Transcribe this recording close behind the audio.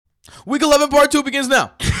Week 11 part 2 begins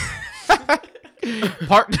now.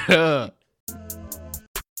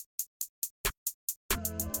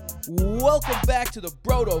 Welcome back to the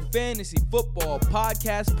Brodo Fantasy Football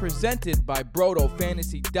Podcast presented by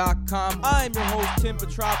BrodoFantasy.com. I'm your host, Tim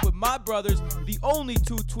Petrop, with my brothers, the only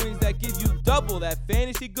two twins that give you double that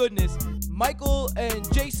fantasy goodness, Michael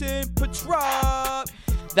and Jason Petrop.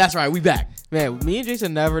 That's right, we back. Man, me and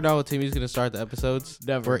Jason never know what team he's going to start the episodes.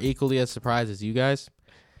 Never. We're equally as surprised as you guys.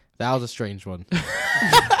 That was a strange one.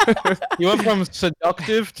 You went from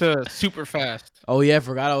seductive to super fast. Oh, yeah, I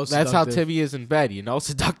forgot I was That's seductive. how Timmy is in bed, you know?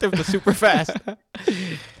 Seductive to super fast.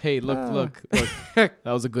 Hey, look. That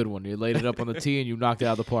was a good one. You laid it up on the tee and you knocked it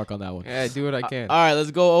out of the park on that one. Yeah, do what I can. All right,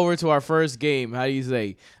 let's go over to our first game. How do you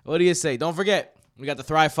say? What do you say? Don't forget, we got the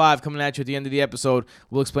Thrive 5 coming at you at the end of the episode.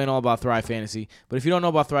 We'll explain all about Thrive Fantasy. But if you don't know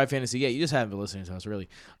about Thrive Fantasy yet, you just haven't been listening to us, really.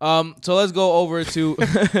 So let's go over to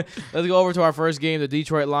our first game,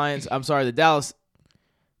 the Dallas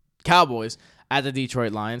Cowboys at the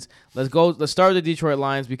Detroit Lions. Let's start with the Detroit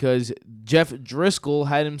Lions because Jeff Driscoll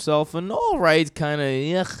had himself an all right kind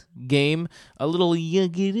of game. A little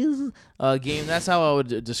game. That's how I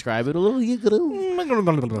would describe it. A little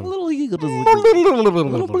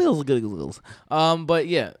but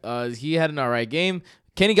yeah, he had an all right game.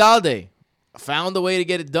 Kenny Golladay found a way to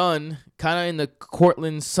get it done, kind of in the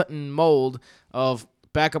Cortland Sutton mold of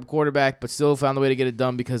backup quarterback, but still found a way to get it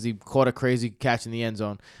done because he caught a crazy catch in the end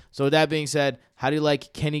zone. So with that being said, how do you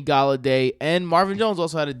like Kenny Golladay? And Marvin Jones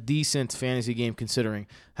also had a decent fantasy game considering.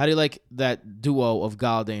 How do you like that duo of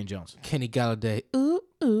Golladay and Jones? Kenny Golladay. Ooh,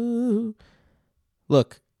 ooh.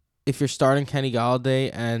 Look, if you're starting Kenny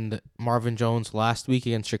Golladay and Marvin Jones last week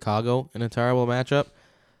against Chicago in a terrible matchup,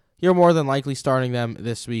 you're more than likely starting them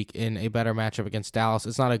this week in a better matchup against Dallas.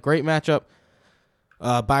 It's not a great matchup.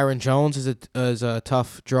 Byron Jones is a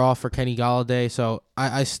tough draw for Kenny Golladay. So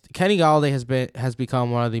Kenny Golladay has become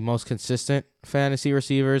one of the most consistent fantasy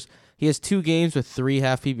receivers. He has 2 games with 3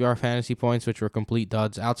 half PPR fantasy points, which were complete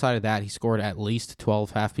duds. Outside of that, he scored at least 12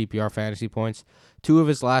 half PPR fantasy points. 2 of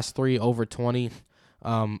his last 3 over 20.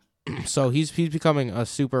 So he's becoming a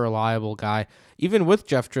super reliable guy. Even with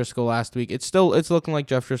Jeff Driscoll last week, it's looking like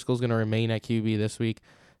Jeff Driscoll's going to remain at QB this week.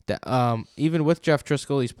 Even with Jeff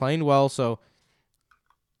Driscoll, he's playing well. So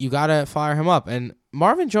you got to fire him up. And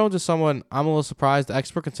Marvin Jones is someone I'm a little surprised. The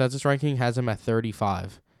expert consensus ranking has him at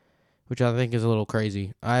 35, which I think is a little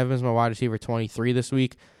crazy. I have him as my wide receiver 23 this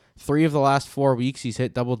week. 3 of the last 4 weeks, he's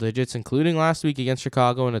hit double digits, including last week against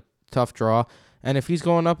Chicago in a tough draw. And if he's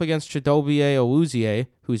going up against Chidobe Awuzie,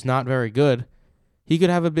 who's not very good, he could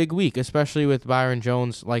have a big week, especially with Byron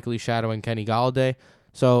Jones likely shadowing Kenny Golladay.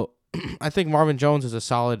 So I think Marvin Jones is a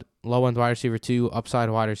solid low-end wide receiver 2, upside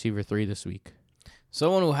wide receiver 3 this week.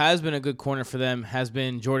 Someone who has been a good corner for them has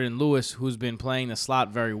been Jordan Lewis, who's been playing the slot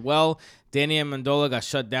very well. Danny Amendola got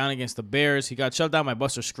shut down against the Bears. He got shut down by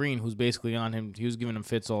Buster Screen, who's basically on him. He was giving him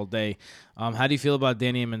fits all day. How do you feel about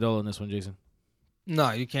Danny Amendola in this one, Jason?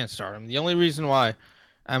 No, you can't start him. The only reason why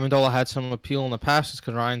Amendola had some appeal in the past is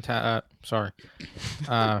because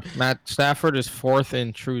Matt Stafford is 4th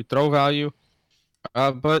in true throw value.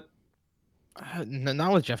 But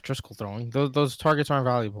not with Jeff Driscoll throwing. Those targets aren't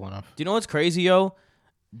valuable enough. Do you know what's crazy, yo?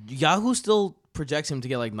 Yahoo still projects him to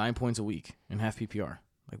get like 9 points a week in half PPR.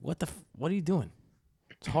 Like, what are you doing?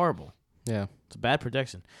 It's horrible. Yeah. It's a bad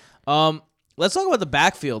projection. Let's talk about the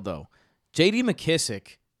backfield, though. J.D.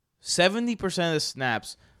 McKissic, 70% of the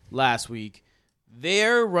snaps last week.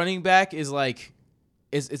 Their running back is like,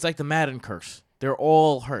 it's like the Madden curse. They're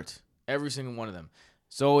all hurt, every single one of them.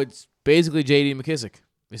 So it's basically J.D. McKissic.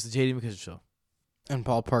 It's the J.D. McKissic show. And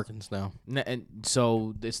Paul Perkins now. And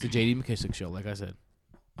so it's the J.D. McKissic show, like I said.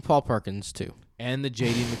 Paul Perkins, too. And the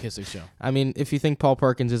J.D. McKissic show. I mean, if you think Paul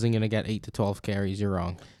Perkins isn't going to get 8 to 12 carries, you're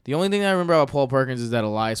wrong. The only thing I remember about Paul Perkins is that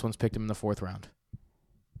Elias once picked him in the 4th round.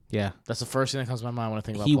 Yeah. That's the first thing that comes to my mind when I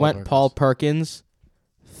think about He Paul went Perkins. Paul Perkins,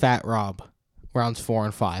 Fat Rob, rounds 4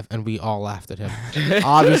 and 5, and we all laughed at him.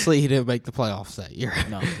 Obviously, he didn't make the playoffs that year.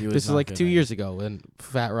 No, he was This is not like good 2 at it. years ago when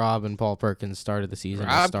Fat Rob and Paul Perkins started the season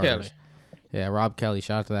as Rob starters. Kelly. Yeah, Rob Kelly.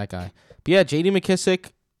 Shout out to that guy. But yeah, J.D.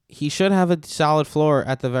 McKissic, he should have a solid floor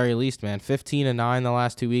at the very least, man. 15-9 the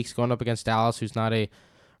last 2 weeks, going up against Dallas, who's not a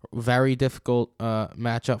very difficult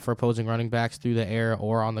matchup for opposing running backs through the air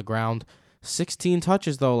or on the ground. 16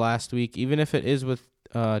 touches, though, last week. Even if it is with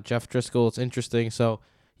Jeff Driscoll, it's interesting. So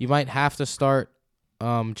you might have to start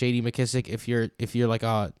J.D. McKissic if you're like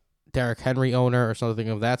a Derrick Henry owner or something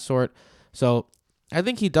of that sort. So I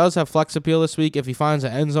think he does have flex appeal this week. If he finds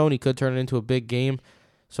an end zone, he could turn it into a big game.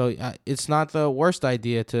 So it's not the worst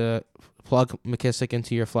idea to plug McKissic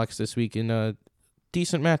into your flex this week in a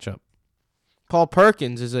decent matchup. Paul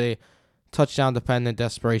Perkins is a touchdown-dependent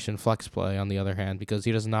desperation flex play, on the other hand, because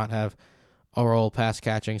he does not have a role pass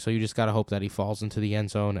catching, so you just got to hope that he falls into the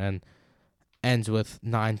end zone and ends with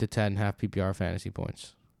 9 to 10 half PPR fantasy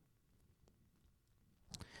points.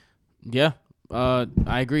 Yeah, I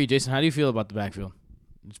agree. Jason, how do you feel about the backfield?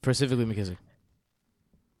 Specifically McKissick.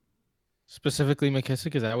 Specifically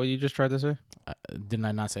McKissick, is that what you just tried to say? Didn't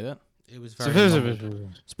I not say that? It was very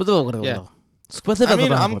mumbled. Yeah. I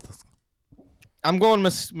mean, I'm going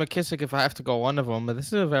McKissick if I have to go one of them, but this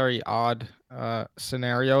is a very odd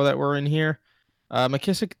scenario that we're in here.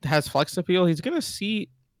 McKissick has flex appeal. He's going to see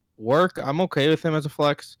work. I'm okay with him as a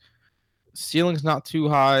flex. Ceiling's not too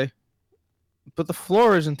high, but the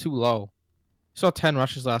floor isn't too low. He saw 10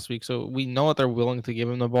 rushes last week, so we know that they're willing to give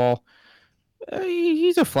him the ball.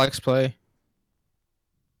 He's a flex play.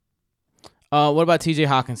 What about TJ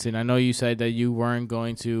Hawkinson? I know you said that you weren't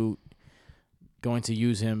going to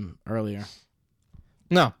use him earlier.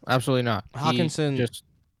 No, absolutely not. Hawkinson just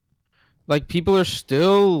like people are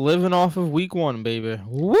still living off of week 1, baby.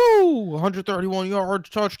 Woo! 131 yards,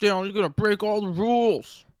 touchdown. He's gonna break all the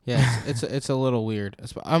rules. Yeah, it's a little weird.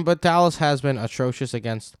 But Dallas has been atrocious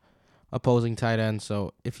against opposing tight ends.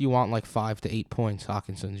 So if you want like 5 to 8 points,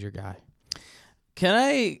 Hawkinson's your guy. Can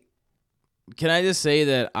I just say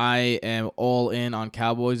that I am all in on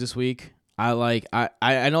Cowboys this week? I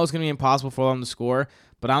know it's gonna be impossible for them to score,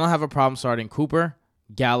 but I don't have a problem starting Cooper,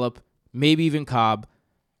 Gallup, maybe even Cobb,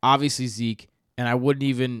 obviously Zeke, and I wouldn't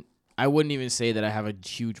even say that I have a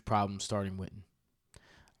huge problem starting Witten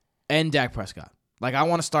and Dak Prescott. Like, I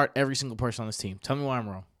want to start every single person on this team. Tell me why I'm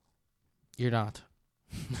wrong. You're not.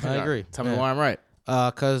 I agree. Tell me why I'm right.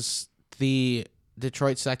 Because the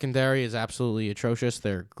Detroit secondary is absolutely atrocious.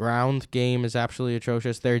 Their ground game is absolutely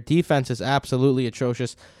atrocious. Their defense is absolutely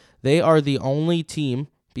atrocious. They are the only team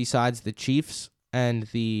besides the Chiefs and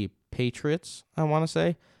the Patriots, I want to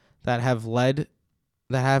say, that have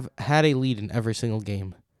had a lead in every single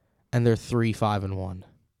game, and they're 3-5-1.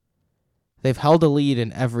 They've held a lead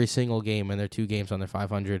in every single game, and they're 2 games under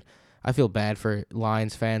 500. I feel bad for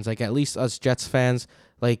Lions fans. Like, at least us Jets fans,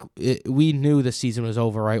 like, we knew the season was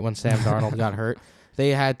over right when Sam Darnold got hurt.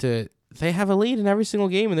 They have a lead in every single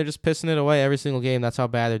game, and they're just pissing it away every single game. That's how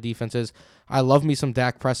bad their defense is. I love me some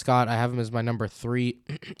Dak Prescott. I have him as my number 3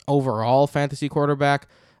 overall fantasy quarterback.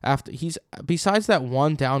 Besides that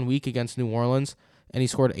one down week against New Orleans, and he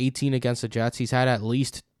scored 18 against the Jets, he's had at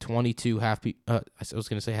least 22 half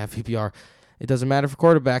PPR. It doesn't matter for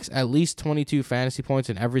quarterbacks. At least 22 fantasy points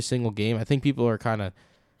in every single game. I think people are kind of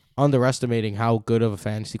underestimating how good of a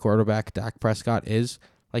fantasy quarterback Dak Prescott is.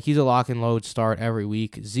 Like, he's a lock and load start every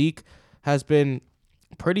week. Zeke has been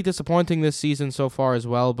pretty disappointing this season so far as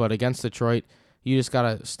well, but against Detroit, you just got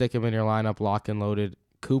to stick him in your lineup lock and loaded.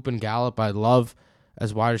 Coop and Gallup, I love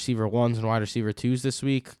as wide receiver 1s and wide receiver 2s this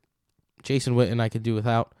week. Jason Witten I could do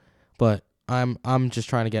without, but I'm just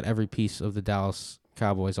trying to get every piece of the Dallas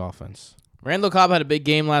Cowboys offense. Randall Cobb had a big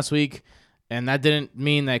game last week, and that didn't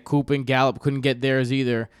mean that Coop and Gallup couldn't get theirs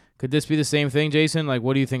either. Could this be the same thing, Jason? Like,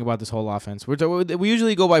 what do you think about this whole offense? We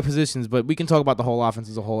usually go by positions, but we can talk about the whole offense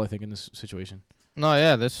as a whole, I think, in this situation. No,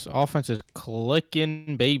 yeah, this offense is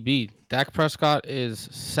clicking, baby. Dak Prescott is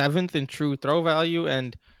 7th in true throw value,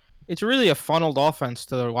 and it's really a funneled offense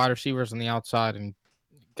to the wide receivers on the outside, and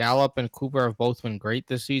Gallup and Cooper have both been great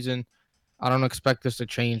this season. I don't expect this to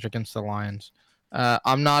change against the Lions.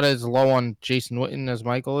 I'm not as low on Jason Witten as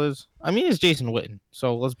Michael is. I mean, it's Jason Witten,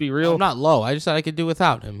 so let's be real. I'm not low. I just said I could do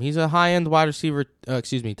without him. He's a high-end wide receiver,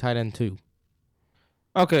 tight end 2.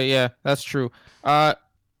 Okay, yeah, that's true.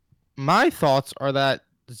 My thoughts are that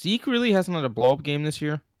Zeke really hasn't had a blow-up game this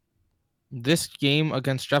year. This game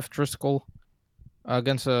against Jeff Driscoll,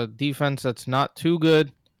 against a defense that's not too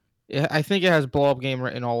good, I think it has blow-up game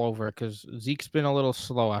written all over it because Zeke's been a little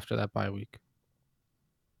slow after that bye week.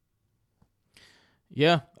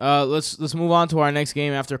 Yeah, let's move on to our next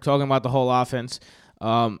game after talking about the whole offense.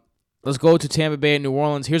 Let's go to Tampa Bay and New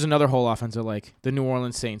Orleans. Here's another whole offense I like, the New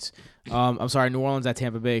Orleans Saints. I'm sorry, New Orleans at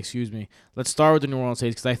Tampa Bay, excuse me. Let's start with the New Orleans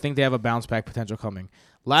Saints because I think they have a bounce-back potential coming.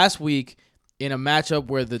 Last week, in a matchup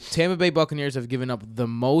where the Tampa Bay Buccaneers have given up the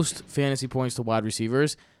most fantasy points to wide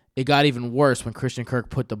receivers, it got even worse when Christian Kirk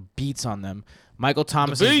put the beats on them. Michael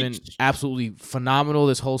Thomas has been absolutely phenomenal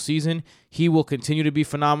this whole season. He will continue to be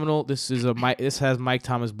phenomenal. This has Mike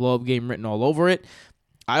Thomas blow-up game written all over it.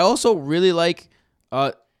 I also really like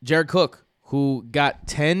Jared Cook, who got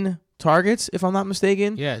 10 targets, if I'm not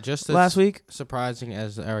mistaken. Yeah, just last week. Surprising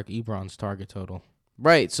as Eric Ebron's target total.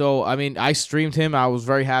 Right. So, I mean, I streamed him. I was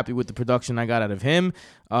very happy with the production I got out of him.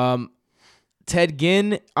 Ted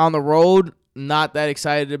Ginn on the road, not that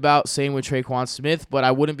excited about. Same with Traquan Smith, but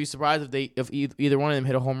I wouldn't be surprised if either one of them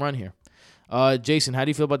hit a home run here. Jason, how do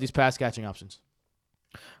you feel about these pass catching options?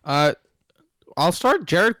 I'll start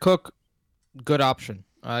Jared Cook. Good option.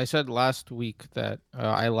 I said last week that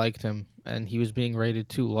I liked him, and he was being rated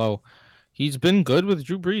too low. He's been good with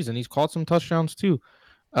Drew Brees, and he's caught some touchdowns too.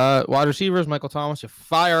 Wide receivers, Michael Thomas, you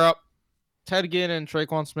fire up. Ted Ginn and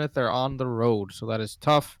Traquan Smith are on the road, so that is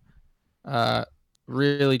tough.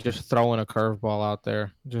 Really just throwing a curveball out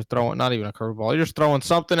there. Not even a curveball. You're just throwing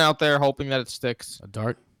something out there, hoping that it sticks. A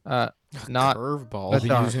dart? Not curveball.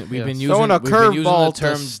 We've been using throwing a curveball the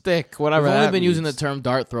term stick. Whatever. We've only been using the term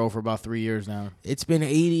dart throw for about 3 years now. It's been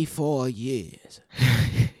 84 years.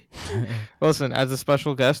 Listen, as a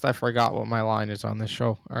special guest, I forgot what my line is on this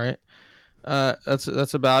show. All right.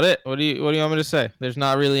 That's about it. What do you want me to say? There's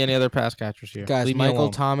not really any other pass catchers here. Guys,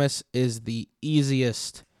 Michael Thomas is the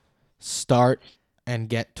easiest start and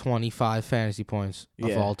get 25 fantasy points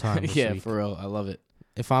of all time this week. For real. I love it.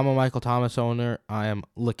 If I'm a Michael Thomas owner, I am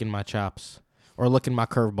licking my chops. Or licking my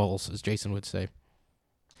curveballs, as Jason would say.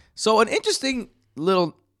 So an interesting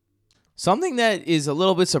little... Something that is a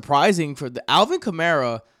little bit surprising for the Alvin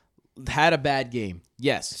Kamara had a bad game.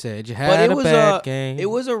 Yes. Said you had a bad game. It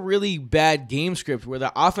was a really bad game script where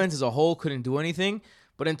the offense as a whole couldn't do anything.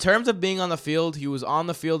 But in terms of being on the field, he was on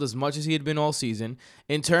the field as much as he had been all season.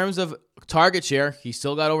 In terms of target share, he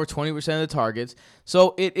still got over 20% of the targets.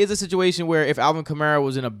 So it is a situation where if Alvin Kamara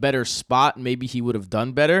was in a better spot, maybe he would have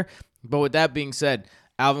done better. But with that being said,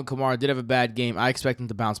 Alvin Kamara did have a bad game. I expect him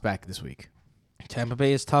to bounce back this week. Tampa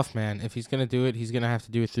Bay is tough, man. If he's going to do it, he's going to have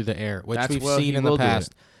to do it through the air, which That's we've what seen he in the will do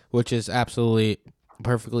past, which is absolutely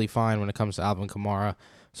perfectly fine when it comes to Alvin Kamara.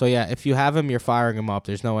 So, yeah, if you have him, you're firing him up.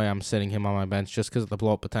 There's no way I'm sitting him on my bench just because of the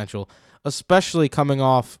blow-up potential, especially coming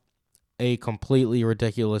off a completely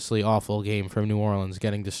ridiculously awful game from New Orleans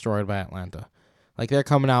getting destroyed by Atlanta. Like, they're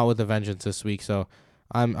coming out with a vengeance this week, so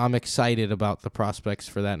I'm excited about the prospects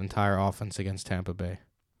for that entire offense against Tampa Bay.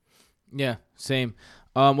 Yeah, same.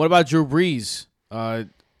 What about Drew Brees?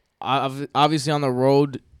 Obviously on the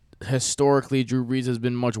road, historically, Drew Brees has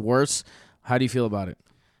been much worse. How do you feel about it?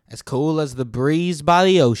 As cool as the breeze by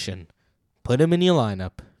the ocean. Put him in your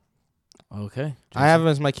lineup. Okay. I have him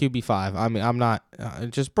as my QB5. I mean, I'm not.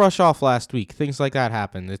 Just brush off last week. Things like that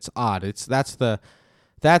happen. It's odd.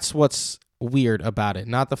 That's what's weird about it.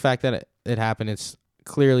 Not the fact that it happened. It's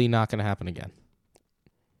clearly not going to happen again.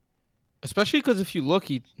 Especially because if you look,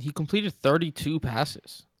 he completed 32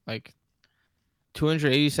 passes. Like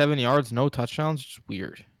 287 yards, no touchdowns. It's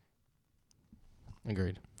weird.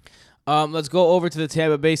 Agreed. Let's go over to the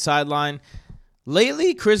Tampa Bay sideline.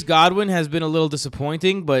 Lately, Chris Godwin has been a little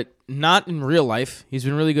disappointing, but not in real life. He's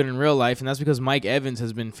been really good in real life, and that's because Mike Evans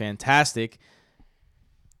has been fantastic.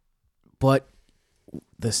 But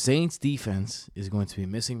the Saints defense is going to be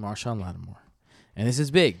missing Marshawn Lattimore. And this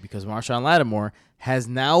is big because Marshawn Lattimore has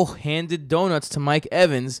now handed donuts to Mike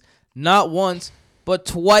Evans not once, but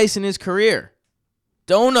twice in his career.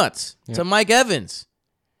 Donuts to Mike Evans.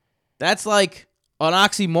 That's like an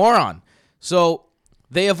oxymoron. So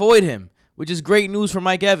they avoid him, which is great news for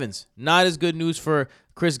Mike Evans. Not as good news for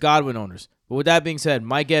Chris Godwin owners. But with that being said,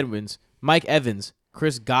 Mike Evans,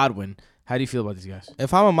 Chris Godwin, how do you feel about these guys?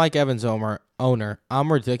 If I'm a Mike Evans owner,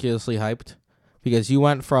 I'm ridiculously hyped because you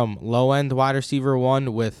went from low-end wide receiver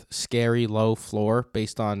 1 with scary low floor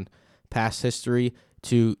based on past history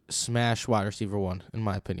to smash wide receiver 1, in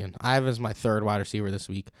my opinion. I have him as my third wide receiver this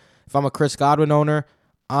week. If I'm a Chris Godwin owner,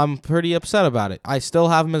 I'm pretty upset about it. I still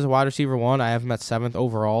have him as a wide receiver 1. I have him at 7th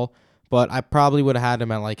overall, but I probably would have had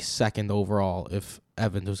him at like 2nd overall if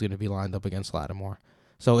Evans was going to be lined up against Lattimore.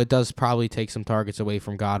 So it does probably take some targets away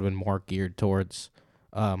from Godwin, more geared towards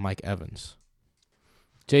Mike Evans.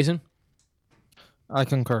 Jason? I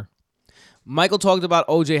concur. Michael talked about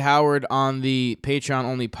O.J. Howard on the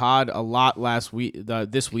Patreon-only pod a lot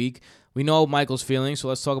this week. We know Michael's feelings, so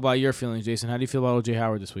let's talk about your feelings, Jason. How do you feel about O.J.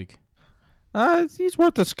 Howard this week? He's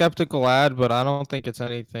worth a skeptical ad, but I don't think it's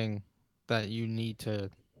anything that you need to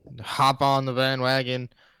hop on the bandwagon.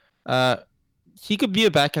 He could be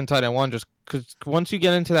a back-end tight end 1 just because once you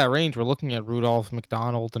get into that range, we're looking at Rudolph,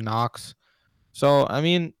 McDonald, and Knox. So, I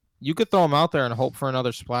mean, you could throw him out there and hope for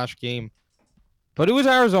another splash game. But it was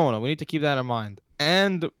Arizona. We need to keep that in mind.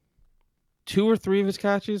 And 2 or 3 of his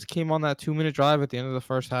catches came on that 2-minute drive at the end of the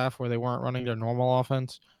first half where they weren't running their normal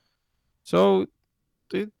offense. So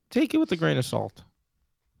take it with a grain of salt.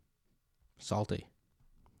 Salty.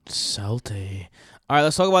 All right,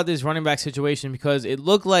 let's talk about this running back situation because it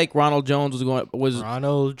looked like Ronald Jones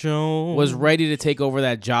was ready to take over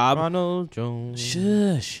that job. Ronald Jones.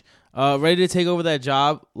 Shush. Ready to take over that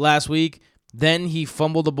job last week. Then he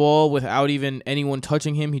fumbled the ball without even anyone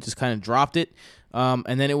touching him. He just kind of dropped it.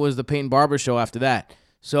 And then it was the Peyton Barber show after that.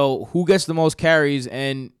 So who gets the most carries?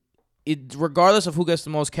 And regardless of who gets the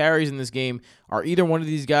most carries in this game, are either one of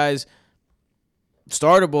these guys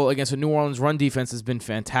startable against a New Orleans run defense has been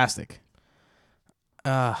fantastic.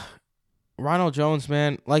 Ronald Jones,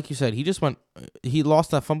 man, like you said, he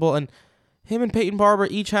lost that fumble, and him and Peyton Barber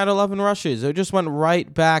each had 11 rushes. It just went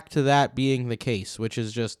right back to that being the case, which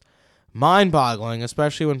is just mind-boggling,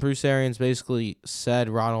 especially when Bruce Arians basically said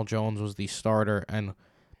Ronald Jones was the starter and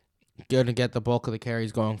going to get the bulk of the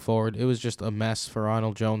carries going forward. It was just a mess for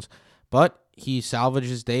Ronald Jones, but he salvaged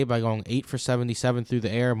his day by going 8 for 77 through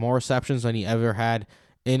the air, more receptions than he ever had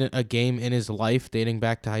in a game in his life, dating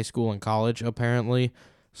back to high school and college, apparently.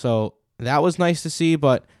 So that was nice to see,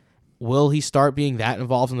 but will he start being that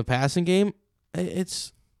involved in the passing game?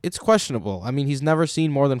 It's questionable. I mean, he's never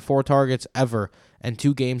seen more than 4 targets ever, and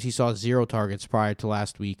 2 games he saw 0 targets prior to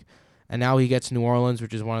last week. And now he gets New Orleans,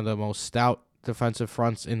 which is one of the most stout defensive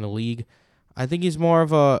fronts in the league. I think he's more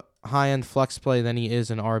of a high-end flex play than he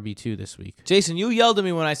is an RB2 this week. Jason, you yelled at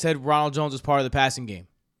me when I said Ronald Jones was part of the passing game.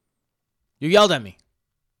 You yelled at me.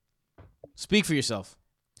 Speak for yourself.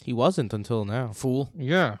 He wasn't until now. Fool.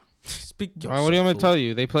 Yeah. Speak. What do you want me to tell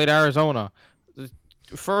you? They played Arizona.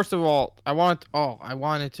 First of all, I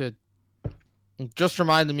wanted to just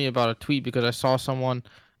reminded me about a tweet because I saw someone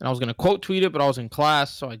and I was going to quote tweet it, but I was in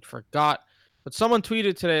class, so I forgot. But someone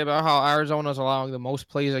tweeted today about how Arizona is allowing the most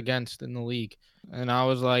plays against in the league. And I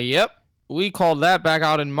was like, yep, we called that back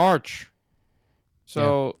out in March.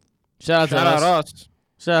 So Shout out us.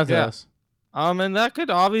 Shout out to us. And that could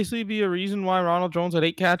obviously be a reason why Ronald Jones had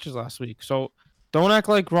 8 catches last week. So don't act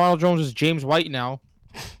like Ronald Jones is James White now.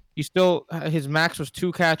 His max was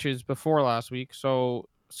 2 catches before last week. So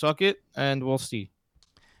suck it, and we'll see.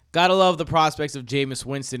 Gotta love the prospects of Jameis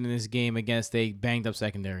Winston in this game against a banged-up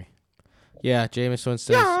secondary. Yeah, Jameis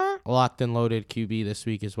Winston's locked and loaded QB this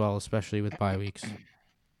week as well, especially with bye weeks.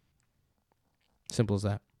 Simple as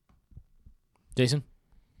that. Jason?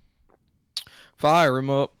 Fire him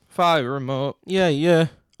up. Yeah.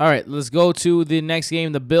 All right, let's go to the next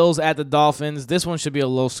game, the Bills at the Dolphins. This one should be a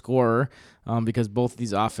low scorer because both of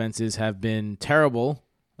these offenses have been terrible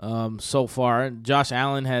so far. Josh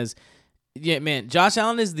Allen is the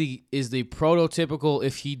prototypical,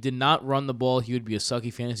 if he did not run the ball, he would be a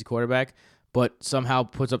sucky fantasy quarterback, but somehow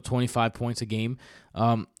puts up 25 points a game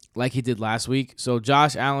like he did last week. So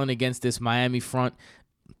Josh Allen against this Miami front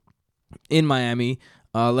in Miami.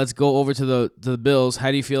 Let's go over to the Bills.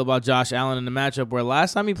 How do you feel about Josh Allen in the matchup where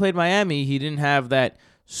last time he played Miami, he didn't have that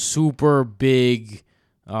super big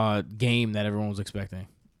game that everyone was expecting?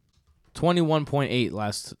 21.8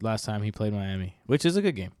 last time he played Miami, which is a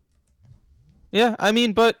good game. Yeah, I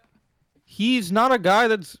mean, but he's not a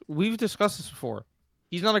guy we've discussed this before.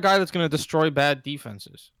 He's not a guy that's going to destroy bad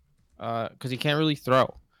defenses because he can't really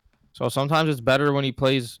throw. So sometimes it's better when he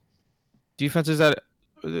plays defenses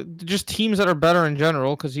just teams that are better in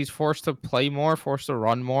general because he's forced to play more, forced to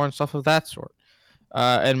run more, and stuff of that sort.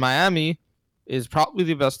 And Miami is probably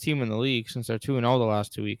the best team in the league since they're 2-0 the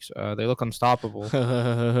last 2 weeks. They look unstoppable.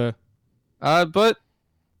 But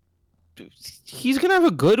he's going to have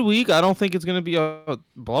a good week. I don't think it's going to be a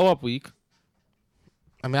blow-up week.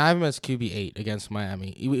 I mean, I have him as QB8 against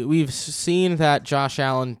Miami. We've seen that Josh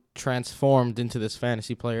Allen transformed into this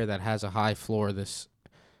fantasy player that has a high floor this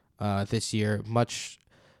year, much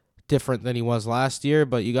different than he was last year,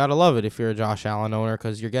 but you got to love it if you're a Josh Allen owner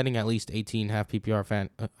because you're getting at least 18 half PPR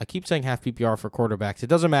I keep saying half PPR for quarterbacks. It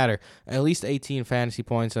doesn't matter. At least 18 fantasy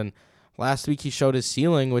points, and last week he showed his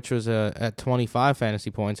ceiling, which was at 25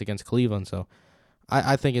 fantasy points against Cleveland, so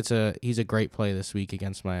I think he's a great play this week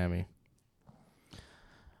against Miami.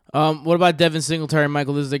 What about Devin Singletary,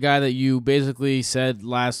 Michael? This is the guy that you basically said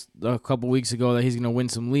a couple weeks ago that he's going to win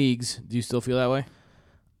some leagues. Do you still feel that way?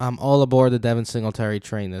 I'm all aboard the Devin Singletary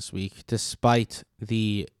train this week, despite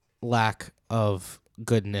the lack of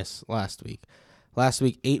goodness last week. Last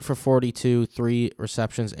week, 8 for 42, 3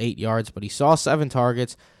 receptions, 8 yards, but he saw 7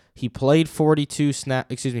 targets. He played 46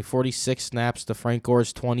 snaps to Frank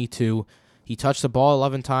Gore's 22. He touched the ball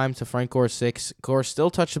 11 times to Frank Gore's 6. Gore still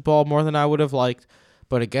touched the ball more than I would have liked,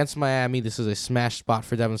 but against Miami, this is a smash spot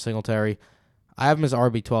for Devin Singletary. I have him as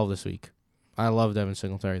RB12 this week. I love Devin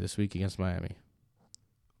Singletary this week against Miami.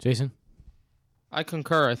 Jason? I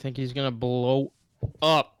concur. I think he's going to blow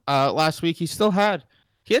up. Last week, he had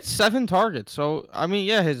 7 targets. So, I mean,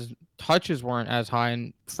 yeah, his touches weren't as high,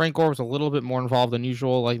 and Frank Gore was a little bit more involved than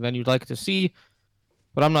usual, than you'd like to see.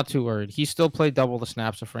 But I'm not too worried. He still played double the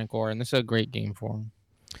snaps of Frank Gore, and this is a great game for him.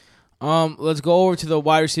 Let's go over to the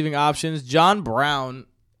wide receiving options. John Brown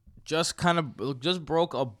just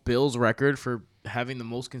broke a Bills record for having the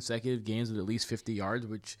most consecutive games with at least 50 yards,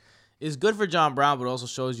 which is good for John Brown, but also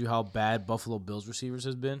shows you how bad Buffalo Bills receivers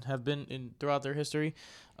have been throughout their history.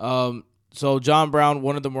 So John Brown,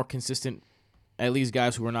 one of the more consistent, at least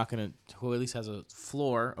guys who at least has a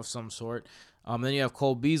floor of some sort. Then you have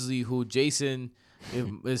Cole Beasley, who Jason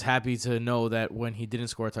is happy to know that when he didn't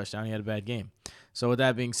score a touchdown, he had a bad game. So with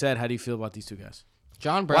that being said, how do you feel about these two guys?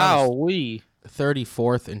 John Brown Wow,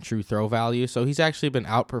 34th in true throw value, so he's actually been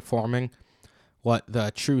outperforming what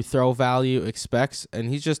the true throw value expects, and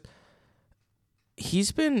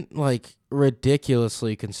he's been like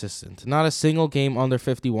ridiculously consistent. Not a single game under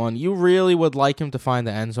 51. You really would like him to find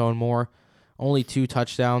the end zone more. Only 2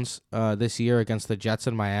 touchdowns this year against the Jets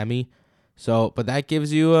in Miami. So, but that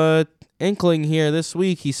gives you a inkling here this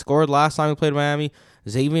week. He scored last time he played Miami.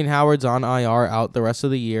 Xavier Howard's on IR out the rest of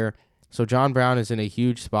the year. So John Brown is in a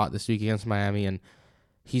huge spot this week against Miami, and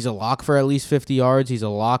he's a lock for at least 50 yards. He's a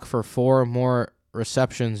lock for 4 more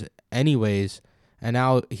receptions anyways, and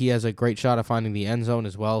now he has a great shot at finding the end zone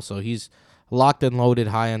as well. So he's locked and loaded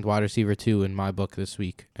high-end wide receiver 2 in my book this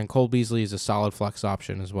week. And Cole Beasley is a solid flex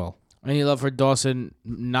option as well. Any love for Dawson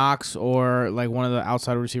Knox or like one of the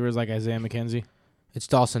outside receivers like Isaiah McKenzie? It's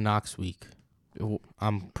Dawson Knox week.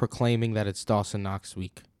 I'm proclaiming that it's Dawson Knox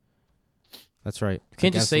week. That's right. You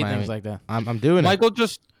can't just say things like that. I'm doing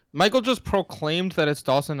it. Michael just proclaimed that it's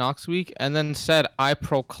Dawson Knox week and then said, I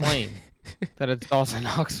proclaim that it's Dawson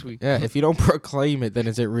Knox week. Yeah, if you don't proclaim it, then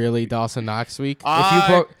is it really Dawson Knox week?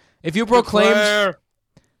 If you proclaim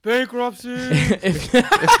bankruptcy.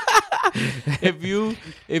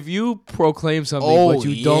 if you proclaim something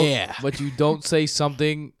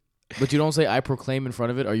but you don't say I proclaim in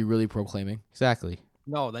front of it, are you really proclaiming? Exactly.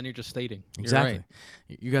 No, then you're just stating. Exactly.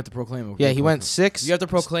 Right. You got to proclaim. Yeah, he went 6. You have to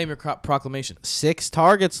proclaim your proclamation. 6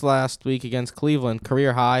 targets last week against Cleveland,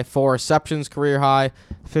 career high. 4 receptions, career high.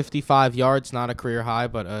 55 yards, not a career high,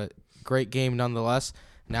 but a great game nonetheless.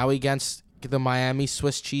 Now against the Miami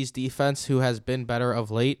Swiss cheese defense, who has been better of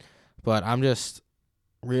late, but I'm just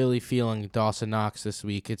really feeling Dawson Knox this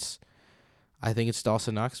week. I think it's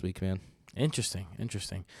Dawson Knox week, man. Interesting.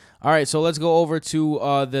 All right, so let's go over to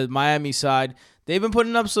the Miami side. They've been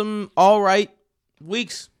putting up some all right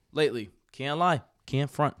weeks lately. Can't lie. Can't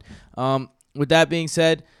front. With that being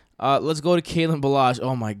said, let's go to Kalen Ballage.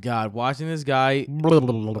 Oh, my God. Watching this guy,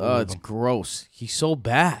 it's gross. He's so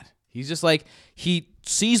bad. He's just like, he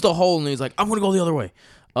sees the hole and he's like, I'm going to go the other way.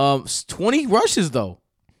 20 rushes, though.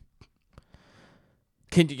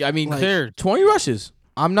 20 rushes.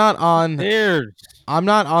 I'm not on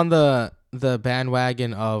the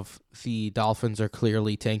bandwagon of the Dolphins are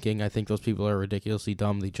clearly tanking. I think those people are ridiculously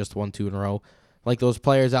dumb. They just won 2 in a row. Like, those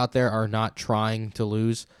players out there are not trying to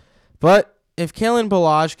lose. But if Kalen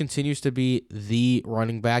Ballage continues to be the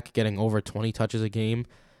running back getting over 20 touches a game,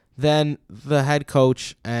 then the head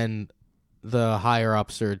coach and the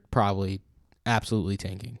higher-ups are probably absolutely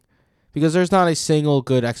tanking. Because there's not a single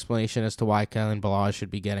good explanation as to why Kalen Ballage should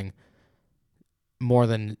be getting more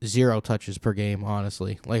than 0 touches per game,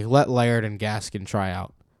 honestly. Like, let Laird and Gaskin try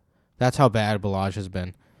out. That's how bad Ballage has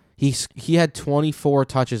been. He had 24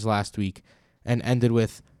 touches last week and ended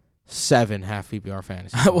with 7 half PPR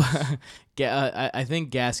fantasy. I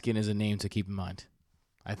think Gaskin is a name to keep in mind.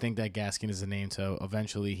 I think that Gaskin is a name to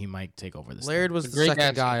eventually he might take over this. Laird was the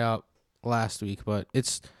second guy up last week, but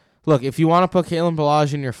look, if you want to put Kalen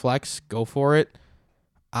Ballage in your flex, go for it.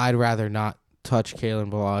 I'd rather not touch Kalen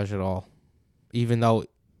Ballage at all. Even though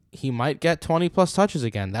he might get 20-plus touches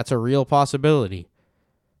again. That's a real possibility.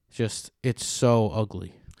 It's so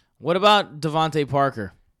ugly. What about Devontae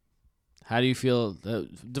Parker? How do you feel?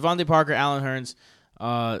 Devontae Parker, Allen Hurns,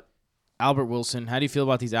 Albert Wilson. How do you feel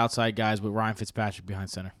about these outside guys with Ryan Fitzpatrick behind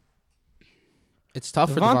center? It's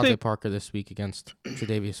tough for Devontae Parker this week against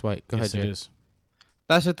Tre'Davious White. Go ahead, Jay. It is.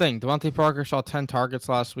 That's the thing. Devontae Parker saw 10 targets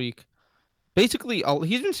last week. Basically,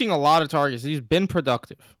 he's been seeing a lot of targets. He's been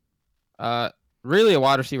productive. Really a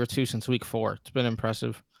wide receiver, too, since week 4. It's been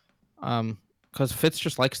impressive. Because Fitz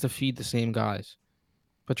just likes to feed the same guys.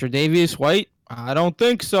 But Tre'Davious White, I don't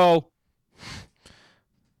think so.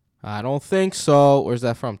 I don't think so. Where's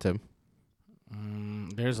that from, Tim?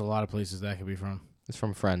 There's a lot of places that could be from. It's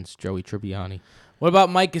from Friends, Joey Tribbiani. What about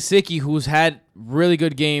Mike Gesicki, who's had really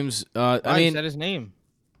good games? I said his name.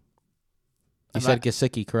 You said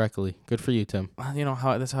Gesicki correctly. Good for you, Tim. You know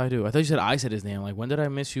that's how I do. I thought you said I said his name. Like, when did I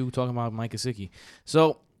miss you talking about Mike Gesicki?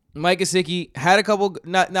 So Mike Gesicki had a couple.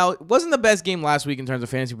 Now it wasn't the best game last week in terms of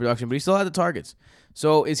fantasy production, but he still had the targets.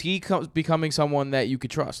 So is he becoming someone that you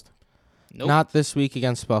could trust? Nope. Not this week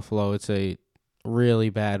against Buffalo. It's a really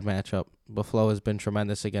bad matchup. Buffalo has been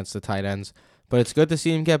tremendous against the tight ends. But it's good to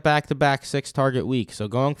see him get back-to-back 6-target week. So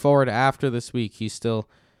going forward after this week, he's still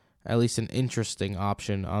at least an interesting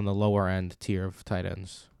option on the lower end tier of tight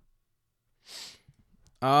ends.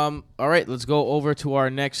 All right, let's go over to our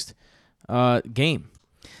next game.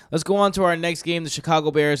 Let's go on to our next game, the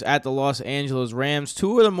Chicago Bears at the Los Angeles Rams.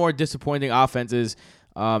 Two of the more disappointing offenses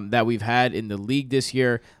that we've had in the league this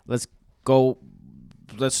year. Let's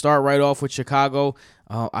start right off with Chicago.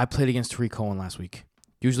 I played against Tariq Cohen last week.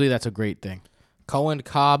 Usually that's a great thing. Cohen,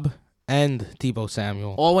 Cobb, and Deebo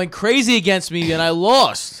Samuel all went crazy against me, and I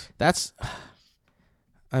lost. This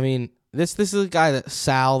is a guy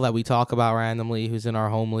that we talk about randomly, who's in our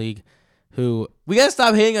home league, who we gotta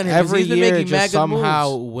stop hating on him. Every he's been year making just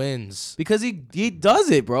somehow moves wins because he does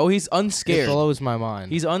it, bro. He's unscared. It blows my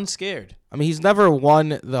mind. He's unscared. I mean, he's never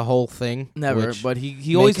won the whole thing. Never, but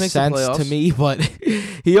he always makes sense the playoffs. to me. But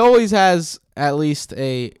he always has at least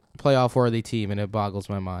a playoff-worthy team, and it boggles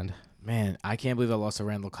my mind. Man, I can't believe I lost to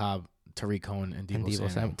Randall Cobb, Tariq Cohen, and Deebo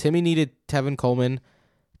Samuel. Timmy needed Tevin Coleman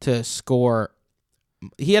to score.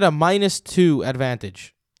 He had a -2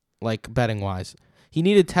 advantage, like betting-wise. He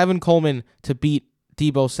needed Tevin Coleman to beat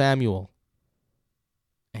Deebo Samuel.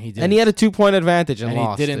 And he did. And he had a 2-point advantage and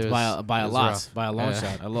lost. He didn't by a lot, rough. by a long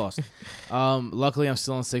shot. I lost. Luckily, I'm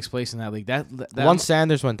still in 6th place in that league. That Once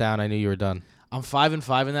Sanders went down, I knew you were done. I'm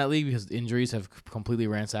 5-5 in that league because injuries have completely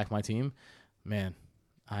ransacked my team. Man,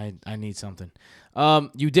 I need something.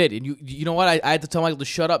 You did, and you know what? I had to tell Michael to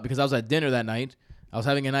shut up because I was at dinner that night. I was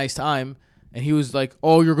having a nice time, and he was like,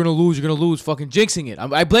 "Oh, you're gonna lose, fucking jinxing it."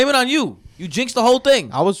 I blame it on you. You jinxed the whole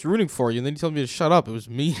thing. I was rooting for you, and then you told me to shut up. It was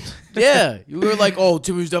mean. Yeah, you were like, "Oh,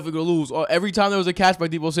 Timmy's definitely gonna lose." Oh, every time there was a catch by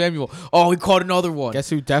Deebo Samuel, oh, he caught another one.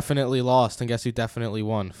 Guess who definitely lost, and guess who definitely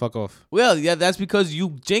won? Fuck off. Well, yeah, that's because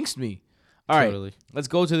you jinxed me. All right, totally. Let's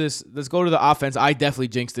go to this. Let's go to the offense. I definitely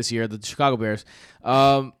jinxed this year, the Chicago Bears.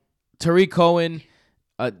 Tariq Cohen,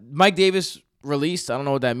 Mike Davis released. I don't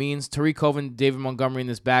know what that means. Tariq Cohen, David Montgomery in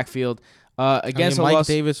this backfield. Against Mike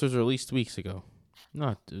Davis was released weeks ago.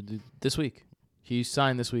 No, this week. He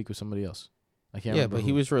signed this week with somebody else. I can't remember. Yeah, but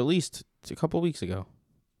he was released a couple weeks ago.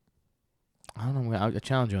 I don't know. I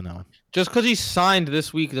challenge you on that one. Just because he signed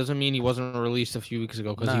this week doesn't mean he wasn't released a few weeks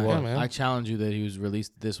ago. Because he was. man. I challenge you that he was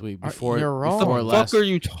released this week before. You're wrong. What the fuck are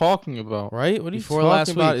you talking about? Right? What are you Before talking last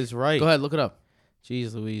about week. is right. Go ahead, look it up.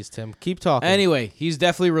 Jeez Louise, Tim. Keep talking. Anyway, he's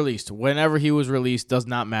definitely released. Whenever he was released does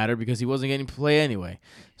not matter because he wasn't getting play anyway.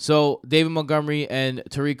 So David Montgomery and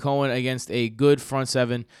Tariq Cohen against a good front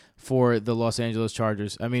seven for the Los Angeles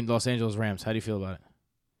Rams. How do you feel about it?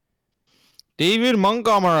 David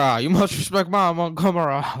Montgomery. You must respect my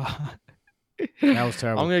Montgomery. That was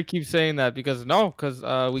terrible. I'm going to keep saying that because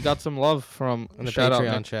we got some love from in the shout Patreon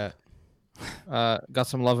out, chat. got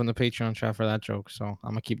some love in the Patreon chat for that joke, so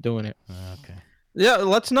I'm going to keep doing it. Okay. Yeah,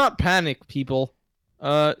 let's not panic, people.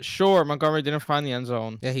 Sure, Montgomery didn't find the end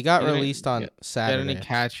zone. Yeah, he got released on Saturday. Get any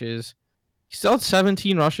catches. He still had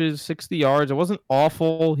 17 rushes, 60 yards. It wasn't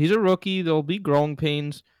awful. He's a rookie. There'll be growing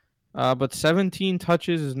pains. But 17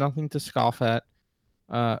 touches is nothing to scoff at.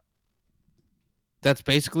 That's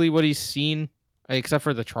basically what he's seen, except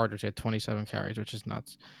for the Chargers. He had 27 carries, which is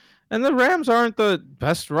nuts. And the Rams aren't the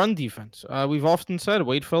best run defense. We've often said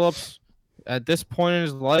Wade Phillips, at this point in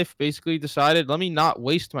his life, basically decided, let me not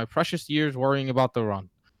waste my precious years worrying about the run.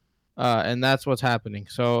 And that's what's happening.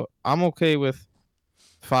 So I'm okay with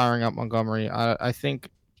firing up Montgomery. I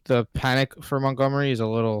think the panic for Montgomery is a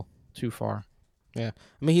little too far. Yeah.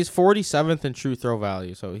 I mean, he's 47th in true throw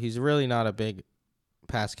value, so he's really not a big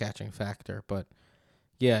pass catching factor. But,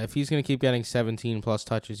 yeah, if he's going to keep getting 17-plus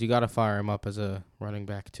touches, you got to fire him up as a running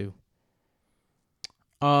back, too.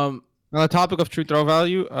 On the topic of true throw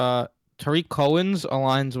value, Tariq Cohen's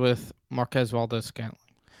aligns with Marquez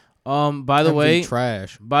Valdez-Scantling. By the way,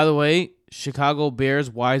 trash. By the way, Chicago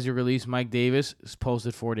Bears wisely released Mike Davis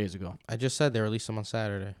posted 4 days ago. I just said they released him on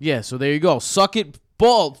Saturday. Yeah, so there you go. Suck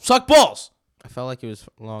balls. I felt like it was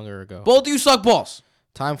longer ago. Both of you suck balls.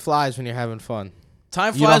 Time flies when you're having fun.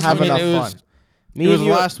 Time You don't flies have when enough fun. It was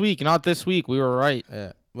last week, not this week. We were right.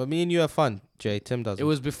 Yeah, but me and you have fun, Jay. Tim doesn't. It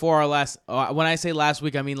was before our last. When I say last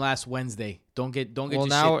week, I mean last Wednesday. Don't get. Well, your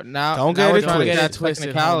now shit. Don't now get we're it trying to twisted.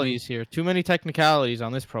 get technicalities here. Too many technicalities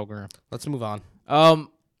on this program. Let's move on.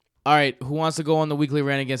 All right. Who wants to go on the weekly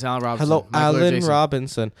rant against Allen Robinson? Hello, Michael or Allen Jason?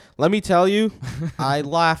 Robinson. Let me tell you, I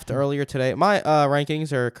laughed earlier today. My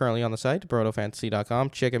rankings are currently on the site,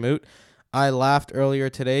 brotofantasy.com. Check them out. I laughed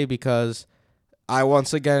earlier today because I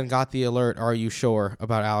once again got the alert, are you sure,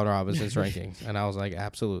 about Allen Robinson's rankings? And I was like,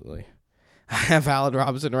 absolutely. I have Allen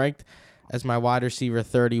Robinson ranked as my wide receiver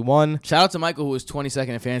 31. Shout out to Michael, who was 22nd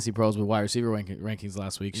in Fantasy Pros with wide receiver rankings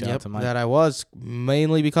last week. Shout out to Mike. That I was,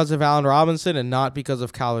 mainly because of Allen Robinson and not because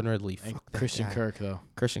of Calvin Ridley. And Christian Kirk, though.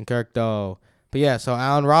 Christian Kirk, though. But yeah, so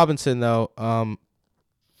Allen Robinson, though,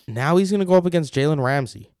 now he's going to go up against Jalen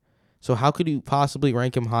Ramsey. So how could you possibly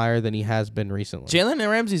rank him higher than he has been recently? Jalen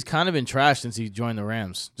Ramsey's kind of been trashed since he joined the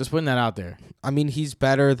Rams. Just putting that out there. I mean, he's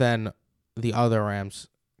better than the other Rams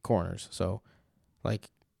corners. So, like,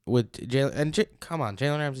 with Jalen... And come on,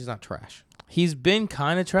 Jalen Ramsey's not trash. He's been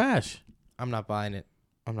kind of trash. I'm not buying it.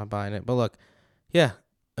 But look, yeah,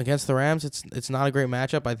 against the Rams, it's not a great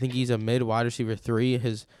matchup. I think he's a mid wide receiver 3.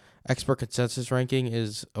 His expert consensus ranking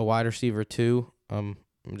is a wide receiver 2.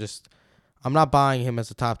 I'm not buying him as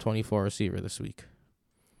a top 24 receiver this week.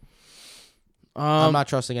 I'm not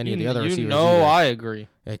trusting any of the other receivers. No, I agree.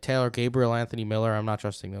 Taylor Gabriel, Anthony Miller, I'm not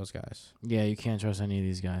trusting those guys. Yeah, you can't trust any of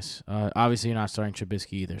these guys. Obviously, you're not starting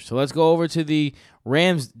Trubisky either. So let's go over to the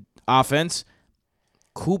Rams offense.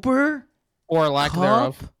 Cooper or lack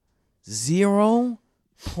thereof. 0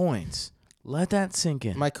 points. Let that sink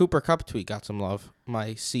in. My Cooper Kupp tweet got some love.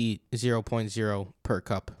 My C 0.0 per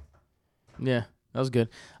cup. Yeah, that was good.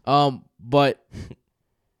 But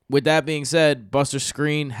with that being said, Buster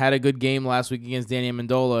Skrine had a good game last week against Danny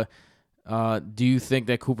Amendola. Do you think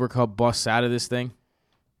that Cooper Kupp busts out of this thing?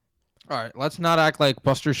 All right, let's not act like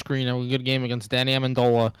Buster Skrine had a good game against Danny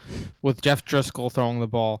Amendola with Jeff Driscoll throwing the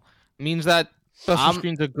ball. It means that Buster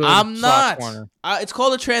Skrine's a good slot corner. It's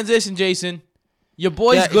called a transition, Jason. Your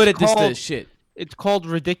boy's good at this shit. It's called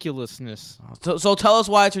ridiculousness. So tell us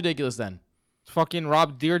why it's ridiculous then. Fucking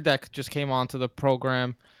Rob Dyrdek just came onto the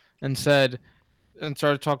program and started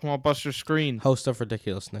talking about Buster Skrine. Host of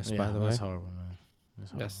Ridiculousness, by the way. That's horrible, man.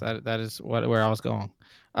 Yes, that is where I was going.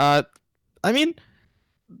 I mean,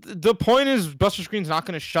 the point is Buster Skrine's not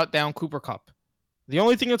going to shut down Cooper Kupp. The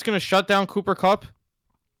only thing that's going to shut down Cooper Kupp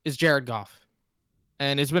is Jared Goff.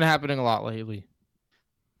 And it's been happening a lot lately.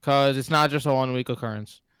 Because it's not just a 1 week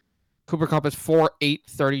occurrence. Cooper Kupp is 4, 8,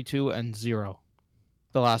 32, and 0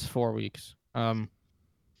 the last 4 weeks. I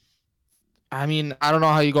mean, I don't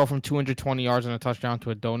know how you go from 220 yards and a touchdown to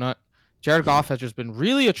a donut. Jared Goff has just been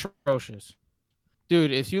really atrocious.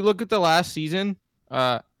 Dude, if you look at the last season,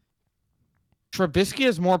 Trubisky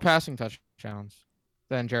has more passing touchdowns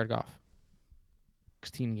than Jared Goff.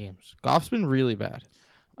 16 games. Goff's been really bad.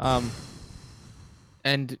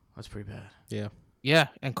 And that's pretty bad. Yeah. Yeah,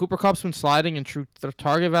 and Cooper Kupp's been sliding in true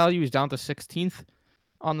target value. He's down to 16th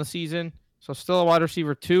on the season. So still a wide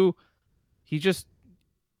receiver 2. He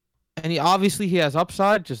obviously has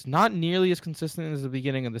upside, just not nearly as consistent as the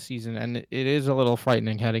beginning of the season, and it is a little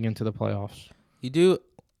frightening heading into the playoffs. You do,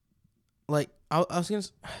 like, I was going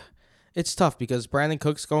to, it's tough because Brandon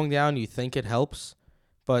Cook's going down. You think it helps,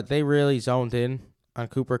 but they really zoned in on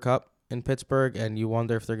Cooper Kupp in Pittsburgh, and you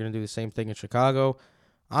wonder if they're going to do the same thing in Chicago.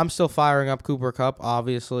 I'm still firing up Cooper Kupp.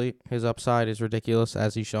 Obviously, his upside is ridiculous,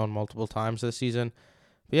 as he's shown multiple times this season.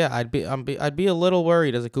 But yeah, I'd be a little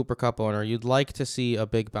worried as a Cooper Kupp owner. You'd like to see a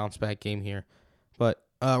big bounce back game here, but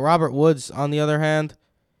Robert Woods, on the other hand,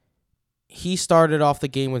 he started off the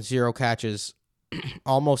game with 0 catches,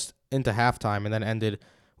 almost into halftime, and then ended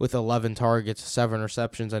with 11 targets, 7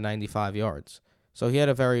 receptions, and 95 yards. So he had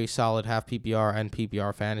a very solid half PPR and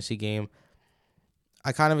PPR fantasy game.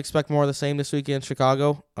 I kind of expect more of the same this week in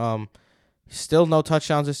Chicago. Still no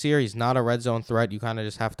touchdowns this year. He's not a red zone threat. You kind of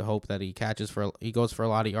just have to hope that he goes for a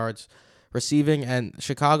lot of yards receiving. And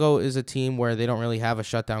Chicago is a team where they don't really have a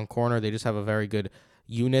shutdown corner. They just have a very good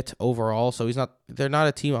unit overall. So they're not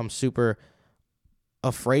a team I'm super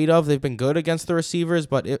afraid of. They've been good against the receivers,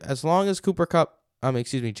 but as long as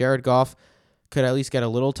Jared Goff could at least get a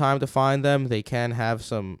little time to find them, they can have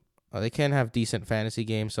decent fantasy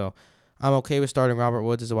games. So I'm okay with starting Robert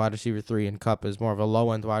Woods as a wide receiver 3 and Kupp as more of a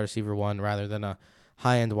low-end wide receiver 1 rather than a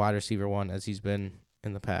high-end wide receiver 1 as he's been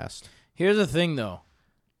in the past. Here's the thing, though.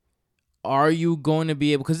 Are you going to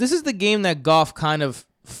be able... Because this is the game that Goff kind of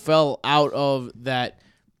fell out of that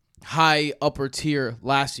high upper tier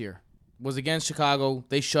last year. Was against Chicago.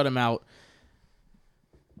 They shut him out.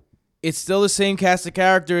 It's still the same cast of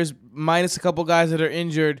characters, minus a couple guys that are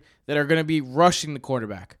injured that are going to be rushing the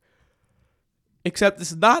quarterback. Except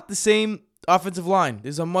it's not the same offensive line.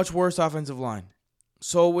 There's a much worse offensive line.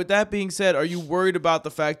 So with that being said, are you worried about the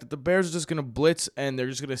fact that the Bears are just going to blitz and they're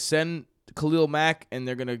just going to send Khalil Mack and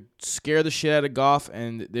they're going to scare the shit out of Goff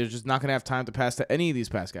and they're just not going to have time to pass to any of these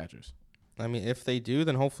pass catchers? I mean, if they do,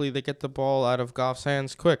 then hopefully they get the ball out of Goff's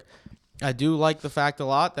hands quick. I do like the fact a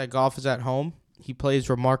lot that Goff is at home. He plays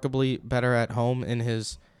remarkably better at home in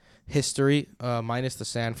his history, minus the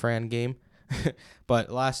San Fran game.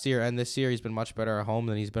 But last year and this year, he's been much better at home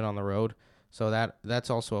than he's been on the road. So that's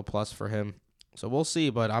also a plus for him. So we'll see,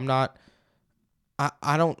 but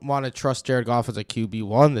I don't want to trust Jared Goff as a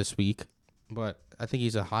QB1 this week, but I think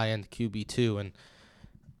he's a high-end QB2, and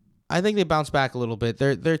I think they bounce back a little bit.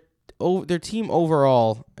 Their team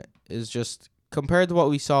overall is just, compared to what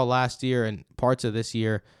we saw last year and parts of this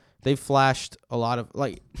year, they've flashed a lot of,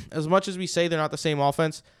 like, as much as we say they're not the same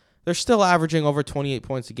offense, they're still averaging over 28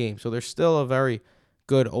 points a game. So they're still a very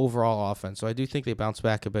good overall offense. So I do think they bounce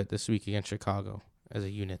back a bit this week against Chicago as a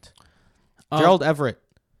unit. Gerald Everett,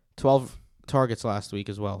 12 targets last week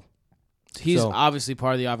as well. He's obviously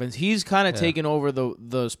part of the offense. He's kind of taken over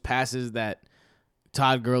those passes that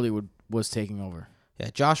Todd Gurley was taking over. Yeah,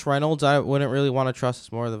 Josh Reynolds, I wouldn't really want to trust.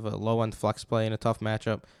 It's more of a low-end flex play in a tough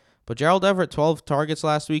matchup. But Gerald Everett, 12 targets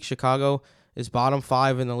last week. Chicago is bottom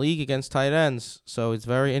 5 in the league against tight ends. So it's a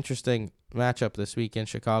very interesting matchup this week in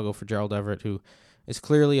Chicago for Gerald Everett, who is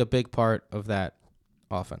clearly a big part of that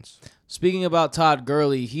offense. Speaking about Todd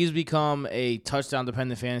Gurley, he's become a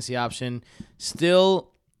touchdown-dependent fantasy option.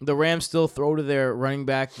 The Rams still throw to their running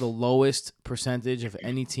back the lowest percentage of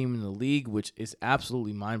any team in the league, which is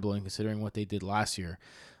absolutely mind-blowing considering what they did last year.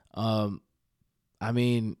 I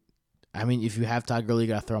mean, if you have Todd Gurley, you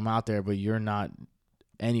got to throw him out there, but you're not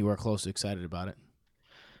anywhere close to excited about it.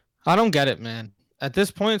 I don't get it, man. At this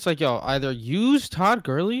point, it's like, yo, either use Todd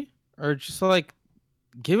Gurley or just, like,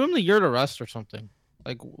 give him the year to rest or something.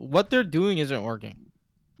 Like, what they're doing isn't working.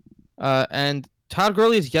 And Todd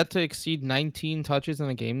Gurley has yet to exceed 19 touches in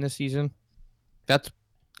a game this season. That's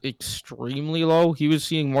extremely low. He was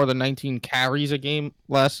seeing more than 19 carries a game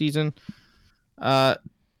last season. So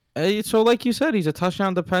like you said, he's a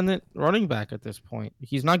touchdown-dependent running back at this point.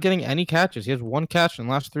 He's not getting any catches. He has 1 catch in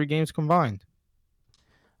the last 3 games combined.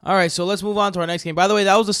 All right, so let's move on to our next game. By the way,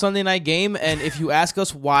 that was a Sunday night game, and if you ask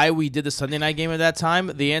us why we did the Sunday night game at that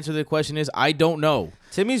time, the answer to the question is I don't know.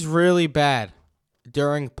 Timmy's really bad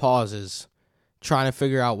during pauses trying to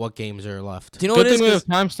figure out what games are left. Do you know Good what it is? thing we have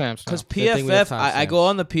timestamps. Because PFF, I go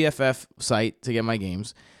on the PFF site to get my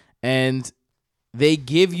games, and they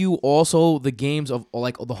give you also the games of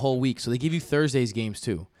like the whole week. So they give you Thursday's games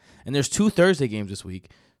too, and there's 2 Thursday games this week.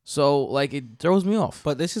 So like it throws me off.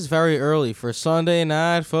 But this is very early for Sunday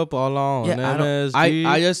night football on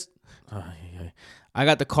MSG. I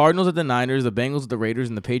got the Cardinals at the Niners, the Bengals at the Raiders,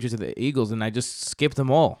 and the Patriots at the Eagles, and I just skipped them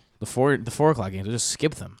all. The 4 o'clock games, I just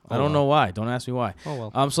skipped them. I don't know why. Don't ask me why.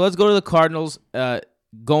 Oh well. So let's go to the Cardinals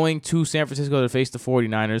going to San Francisco to face the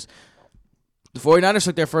 49ers. The 49ers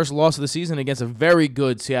took their first loss of the season against a very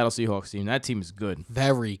good Seattle Seahawks team. That team is good.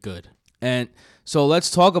 Very good. And so let's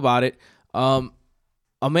talk about it.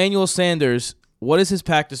 Emmanuel Sanders, what is his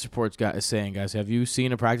practice report saying, guys? Have you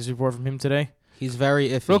seen a practice report from him today? He's very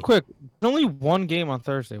iffy. Real quick, there's only 1 game on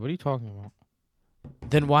Thursday. What are you talking about?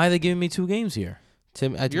 Then why are they giving me 2 games here?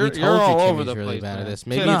 Tim, we You're told all you over Timmy's the really place, bad man. at this.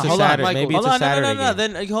 Maybe Tim, it's a hold on, Saturday. Michael. Maybe it's a Saturday game.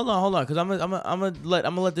 Then hold on, because I'm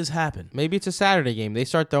gonna let this happen. Maybe it's a Saturday game. They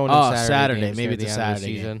start throwing in Saturday games Maybe near it's a the end of the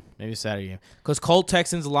Saturday season. game. Maybe it's a Saturday game. Because Colt,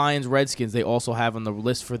 Texans, Lions, Redskins, they also have on the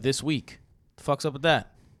list for this week. The fuck's up with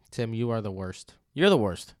that? Tim, you are the worst. You're the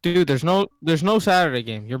worst. Dude, there's no Saturday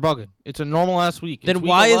game. You're bugging. It's a normal ass week. Then It's week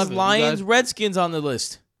why 11. is You Lions, guys- Redskins on the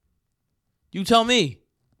list? You tell me.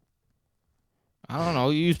 I don't know.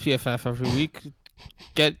 You use PFF every week.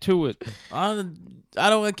 Get to it. I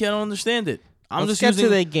can't understand it. Let's get to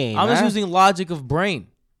the game. I'm just using logic of brain.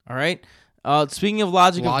 All right. Speaking of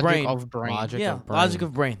logic of brain. Logic of brain. Logic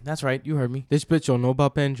of brain. That's right. You heard me. This bitch don't know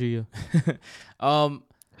about Pangea.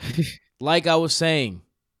 Like I was saying,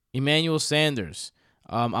 Emmanuel Sanders.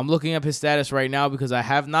 I'm looking up his status right now because I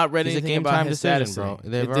have not read He's a anything game about time his decision, status, bro. today.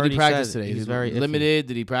 They've Did he already practice said today? he's very iffy. limited.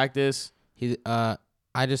 Did he practice?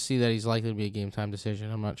 I just see that he's likely to be a game time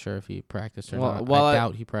decision. I'm not sure if he practiced or not. Well, I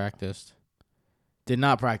doubt he practiced. Did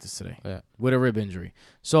not practice today. Yeah. With a rib injury.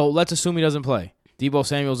 So let's assume he doesn't play. Debo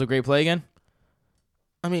Samuel's a great play again.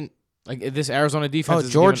 I mean, Like this Arizona defense.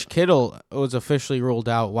 George Kittle was officially ruled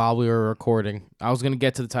out while we were recording. I was gonna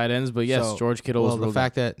get to the tight ends, but yes, So, George Kittle was the ruled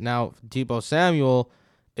fact that now Debo Samuel,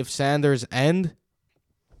 if Sanders and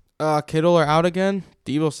Kittle are out again,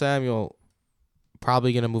 Debo Samuel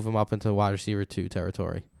probably gonna move him up into wide receiver 2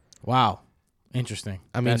 territory. out. Wow, interesting.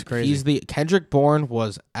 I mean, that's crazy. Kendrick Bourne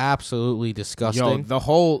was absolutely disgusting.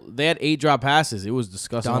 They had 8 drop passes. It was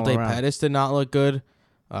disgusting. Dante all around. Pettis did not look good.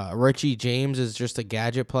 Richie James is just a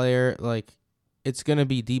gadget player. Like, it's gonna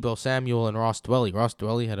be Debo Samuel and Ross Dwelly. Ross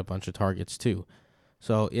Dwelly had a bunch of targets too.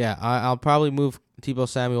 So yeah, I'll probably move Debo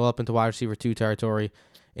Samuel up into wide receiver 2 territory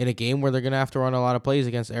in a game where they're gonna have to run a lot of plays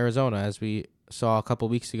against Arizona, as we saw a couple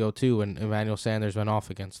weeks ago too, when Emmanuel Sanders went off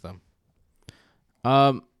against them.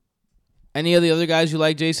 Any of the other guys you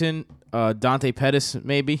like, Jason? Dante Pettis,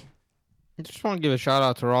 maybe. I just want to give a shout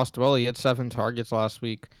out to Ross Dwelly. He had 7 targets last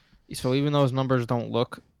week. So even though his numbers don't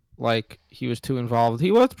look like he was too involved, he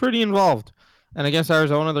was pretty involved. And against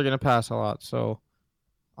Arizona, they're going to pass a lot. So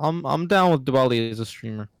I'm down with Dwelly as a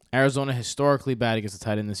streamer. Arizona historically bad against the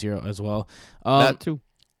tight end this year as well. That too.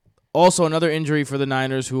 Also, another injury for the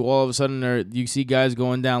Niners, who all of a sudden you see guys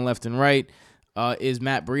going down left and right, is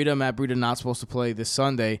Matt Breida. Matt Breida not supposed to play this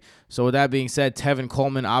Sunday. So with that being said, Tevin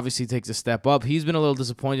Coleman obviously takes a step up. He's been a little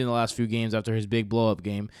disappointed in the last few games after his big blow-up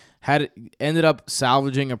game. Ended up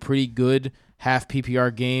salvaging a pretty good half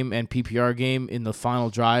PPR game and PPR game in the final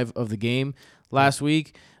drive of the game last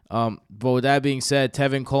week. But with that being said,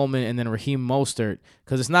 Tevin Coleman and then Raheem Mostert,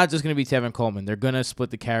 because it's not just going to be Tevin Coleman. They're going to split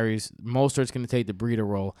the carries. Mostert's going to take the Breida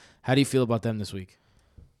role. How do you feel about them this week?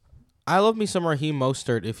 I love me some Raheem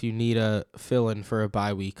Mostert if you need a fill-in for a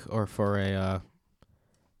bye week or for a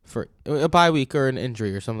bye week or an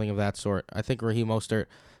injury or something of that sort. I think Raheem Mostert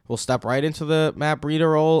will step right into the Matt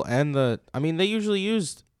Breida role. And they usually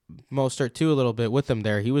used Mostert too a little bit with them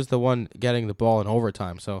there. He was the one getting the ball in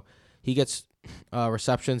overtime, so he gets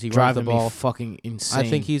receptions. He runs the ball. Me fucking insane. I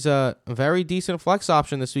think he's a very decent flex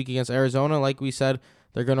option this week against Arizona. Like we said,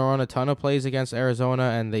 they're going to run a ton of plays against Arizona,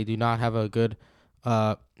 and they do not have a good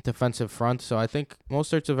defensive front. So I think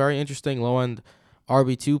Mostert's a very interesting low-end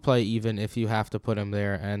RB2 play, even if you have to put him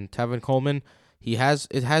there. And Tevin Coleman, it has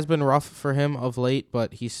been rough for him of late,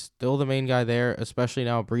 but he's still the main guy there, especially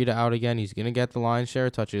now Breida out again. He's going to get the lion's share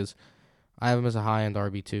of touches. I have him as a high-end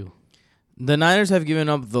RB2. The Niners have given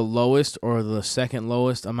up the lowest or the second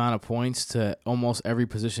lowest amount of points to almost every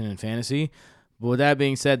position in fantasy. But with that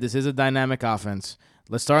being said, this is a dynamic offense.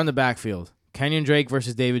 Let's start in the backfield. Kenyon Drake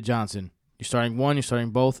versus David Johnson. You're starting one, you're starting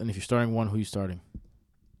both, and if you're starting one, who are you starting?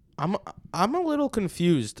 I'm a little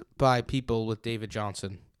confused by people with David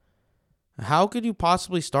Johnson. How could you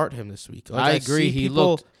possibly start him this week? I agree. He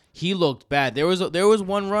looked bad. There was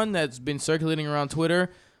one run that's been circulating around Twitter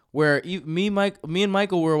where me and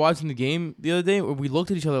Michael were watching the game the other day where we looked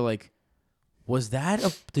at each other like,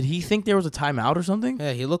 did he think there was a timeout or something?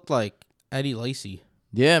 Yeah, he looked like Eddie Lacy.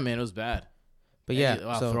 Yeah, man, it was bad. But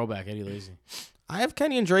throwback, Eddie Lacy. I have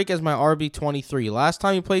Kenyon Drake as my RB23. Last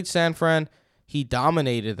time he played San Fran, he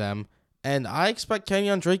dominated them, and I expect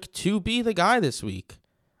Kenyon Drake to be the guy this week.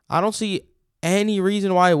 I don't see any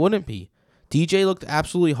reason why it wouldn't be. DJ looked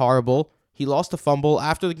absolutely horrible. He lost a fumble.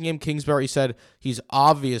 After the game, Kingsbury said he's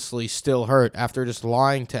obviously still hurt after just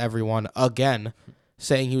lying to everyone again,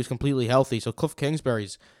 saying he was completely healthy. So Cliff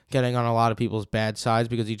Kingsbury's getting on a lot of people's bad sides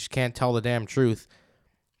because he just can't tell the damn truth.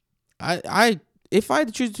 If I had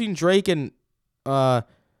to choose between Drake and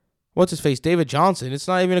David Johnson, it's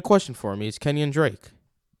not even a question for me. It's Kenyon Drake.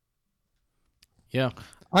 Yeah,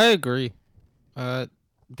 I agree.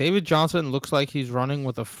 David Johnson looks like he's running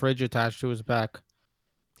with a fridge attached to his back.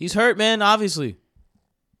 He's hurt, man, obviously.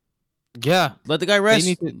 Yeah. Let the guy rest.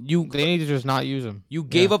 They need to just not use him. You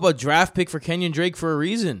gave up a draft pick for Kenyon Drake for a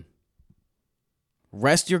reason.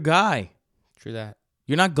 Rest your guy. True that.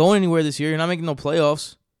 You're not going anywhere this year. You're not making no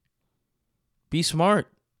playoffs. Be smart.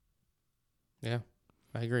 Yeah,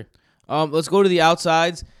 I agree. Let's go to the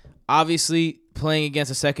outsides. Obviously, playing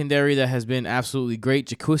against a secondary that has been absolutely great.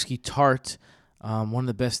 Jaquiski Tart, one of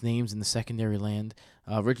the best names in the secondary land.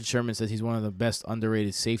 Richard Sherman says he's one of the best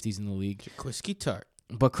underrated safeties in the league. Jaquiski Tart.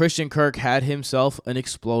 But Christian Kirk had himself an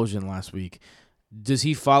explosion last week. Does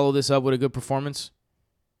he follow this up with a good performance?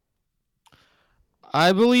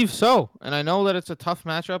 I believe so. And I know that it's a tough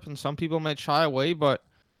matchup and some people might shy away, but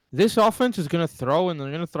this offense is going to throw, and they're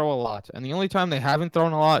going to throw a lot. And the only time they haven't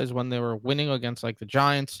thrown a lot is when they were winning against like the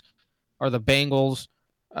Giants or the Bengals.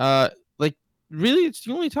 Really, it's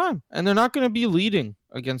the only time. And they're not going to be leading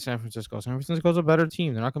against San Francisco. San Francisco's a better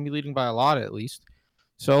team. They're not going to be leading by a lot, at least.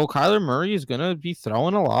 So Kyler Murray is going to be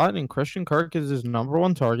throwing a lot, and Christian Kirk is his number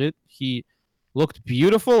one target. He looked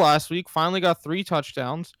beautiful last week. Finally got 3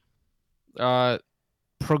 touchdowns.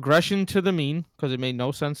 Progression to the mean, because it made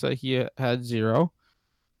no sense that he had 0.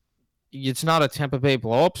 It's not a Tampa Bay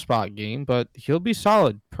blow-up spot game, but he'll be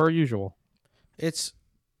solid, per usual.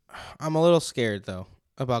 I'm a little scared, though,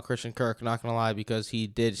 about Christian Kirk, not going to lie, because he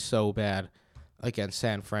did so bad against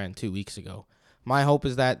San Fran 2 weeks ago. My hope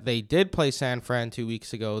is that they did play San Fran 2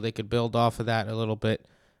 weeks ago. They could build off of that a little bit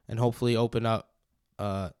and hopefully open up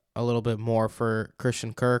a little bit more for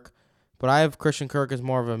Christian Kirk. But I have Christian Kirk as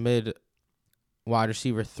more of a mid-wide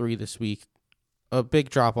receiver 3 this week. A big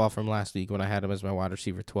drop-off from last week when I had him as my wide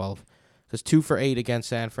receiver 12. Because 2 for 8 against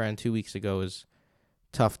San Fran 2 weeks ago is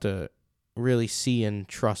tough to really see and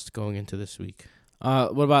trust going into this week.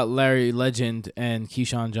 What about Larry Legend and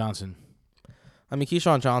Keyshawn Johnson? I mean,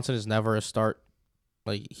 Keyshawn Johnson is never a start.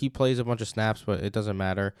 Like, he plays a bunch of snaps, but it doesn't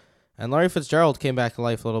matter. And Larry Fitzgerald came back to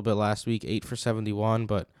life a little bit last week, 8 for 71,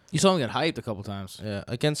 but You saw him get hyped a couple times. yeah,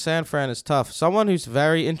 against San Fran is tough. Someone who's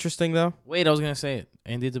very interesting though, Wait, I was gonna say it.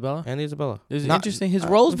 Andy Isabella. Andy Isabella. It's Not- interesting. His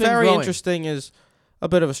role's been very growing. interesting is a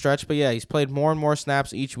bit of a stretch, but yeah, he's played more and more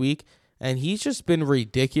snaps each week, and he's just been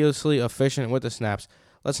ridiculously efficient with the snaps.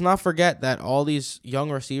 Let's not forget that all these young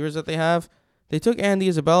receivers that they have, they took Andy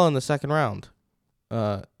Isabella in the second round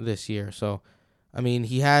this year. So, I mean,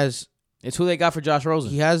 It's who they got for Josh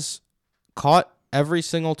Rosen. he has caught every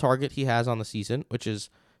single target he has on the season, which is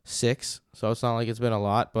 6. So it's not like it's been a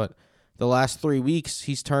lot, but the last 3 weeks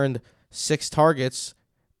he's turned 6 targets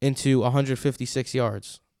into 156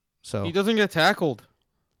 yards. So He doesn't get tackled.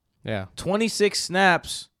 yeah, 26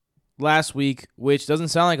 snaps last week, which doesn't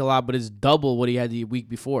sound like a lot, but it's double what he had the week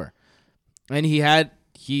before. And he had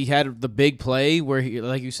the big play where he,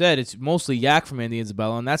 like you said, it's mostly yak from Andy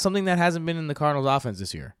Isabella, and that's something that hasn't been in the Cardinals' offense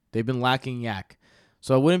this year. They've been lacking yak,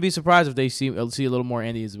 so I wouldn't be surprised if they see a little more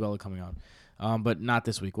Andy Isabella coming on, but not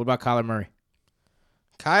this week. What about Kyler Murray?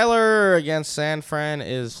 Kyler against San Fran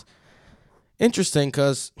is interesting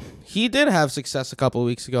because he did have success a couple of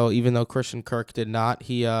weeks ago, even though Christian Kirk did not.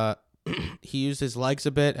 He he used his legs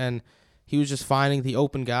a bit, and he was just finding the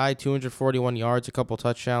open guy. 241 yards, a couple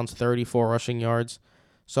touchdowns, 34 rushing yards.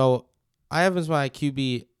 So I have him as my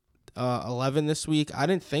QB 11 this week. I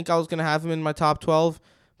didn't think I was gonna have him in my top 12,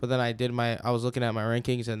 but then I was looking at my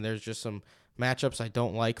rankings, and there's just some matchups I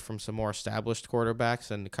don't like from some more established quarterbacks,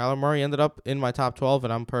 and Kyler Murray ended up in my top 12,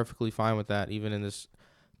 and I'm perfectly fine with that, even in this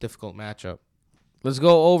difficult matchup. Let's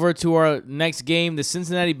go over to our next game, the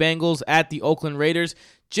Cincinnati Bengals at the Oakland Raiders.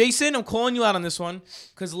 Jason, I'm calling you out on this one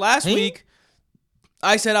because last week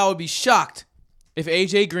I said I would be shocked if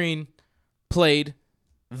AJ Green played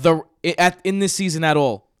in this season at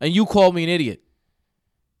all, and you called me an idiot.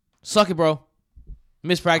 Suck it, bro.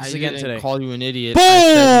 Missed practice again didn't today. Call you an idiot. Boom! I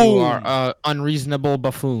said you are an unreasonable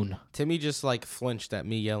buffoon. Timmy just flinched at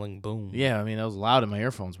me yelling boom. Yeah, I mean that was loud in my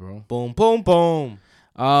earphones, bro. Boom, boom, boom.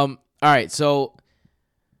 All right, so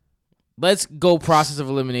let's go process of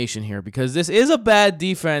elimination here because this is a bad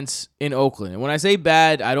defense in Oakland. And when I say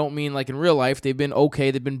bad, I don't mean like in real life. They've been okay.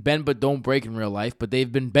 They've been bend but don't break in real life, but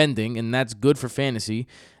they've been bending, and that's good for fantasy.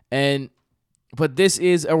 But this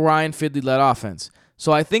is a Ryan Fidley-led offense.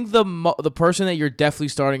 So I think the person that you're definitely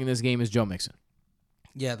starting in this game is Joe Mixon.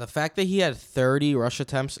 Yeah, the fact that he had 30 rush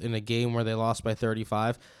attempts in a game where they lost by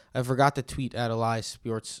 35, I forgot to tweet at Elias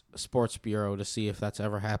Sports Bureau to see if that's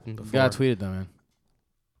ever happened before. You gotta tweet it though, man.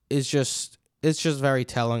 It's just very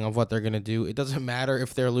telling of what they're gonna do. It doesn't matter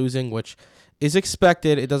if they're losing, which is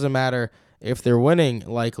expected. It doesn't matter if they're winning,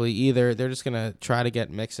 likely either. They're just gonna try to get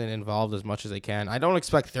Mixon involved as much as they can. I don't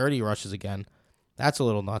expect 30 rushes again. That's a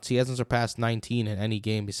little nuts. He hasn't surpassed 19 in any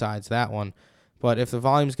game besides that one. But if the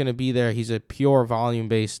volume's going to be there, he's a pure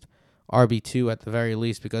volume-based RB2 at the very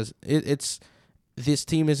least because this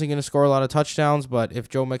team isn't going to score a lot of touchdowns, but if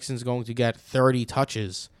Joe Mixon's going to get 30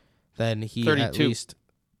 touches, then he 32.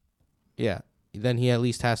 at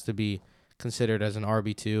least has to be considered as an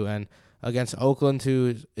RB2. And against Oakland,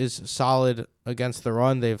 who is solid against the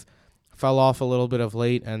run, they've fell off a little bit of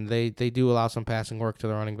late, and they do allow some passing work to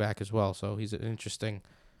the running back as well. So he's an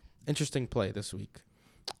interesting play this week.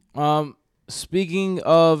 Speaking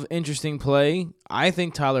of interesting play, I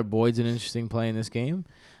think Tyler Boyd's an interesting play in this game.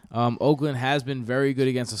 Oakland has been very good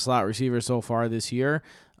against the slot receiver so far this year.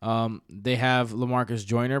 They have LaMarcus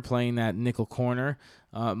Joyner playing that nickel corner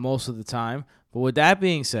most of the time. But with that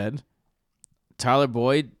being said, Tyler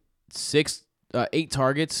Boyd, 8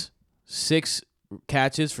 targets, 6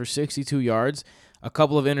 catches for 62 yards, a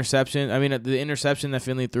couple of interceptions. I mean, the interception that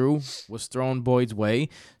Finley threw was thrown Boyd's way.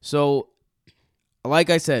 So, like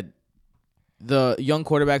I said, the young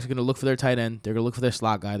quarterbacks are going to look for their tight end. They're going to look for their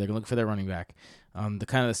slot guy. They're going to look for their running back, the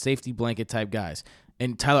kind of the safety blanket type guys.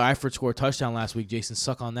 And Tyler Eifert scored a touchdown last week. Jason,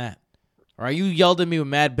 suck on that. All right, you yelled at me with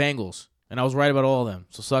Mad Bengals, and I was right about all of them,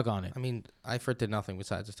 so suck on it. I mean, Eifert did nothing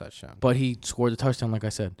besides a touchdown. But he scored the touchdown, like I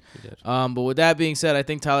said. He did. But with that being said, I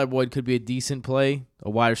think Tyler Boyd could be a decent play, a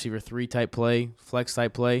wide receiver 3 type play, flex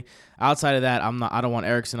type play. Outside of that, I don't want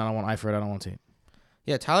Erickson. I don't want Eifert. I don't want Tate.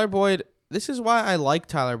 Yeah, Tyler Boyd. This is why I like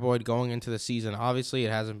Tyler Boyd going into the season. Obviously,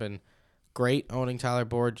 it hasn't been great owning Tyler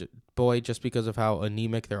Boyd just because of how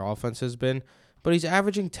anemic their offense has been. But he's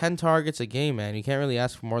averaging 10 targets a game, man. You can't really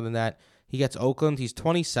ask for more than that. He gets Oakland. He's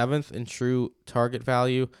 27th in true target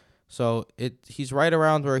value. So he's right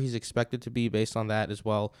around where he's expected to be based on that as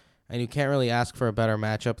well. And you can't really ask for a better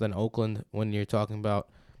matchup than Oakland when you're talking about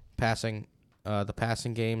the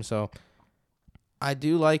passing game. So I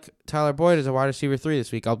do like Tyler Boyd as a wide receiver 3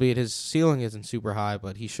 this week, albeit his ceiling isn't super high,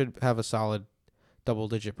 but he should have a solid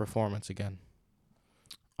double-digit performance again.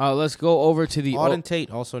 Let's go over to the Auden Tate,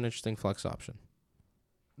 also an interesting flex option.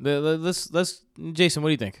 Let's Jason, what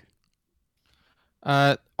do you think?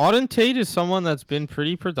 Auden Tate is someone that's been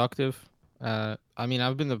pretty productive. I mean,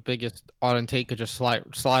 I've been the biggest Auden Tate could just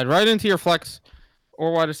slide right into your flex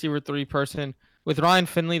or wide receiver 3 person. With Ryan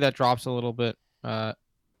Finley, that drops a little bit.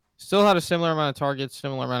 Still had a similar amount of targets,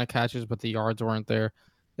 similar amount of catches, but the yards weren't there.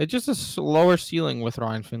 It's just a lower ceiling with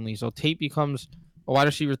Ryan Finley. So Tate becomes a wide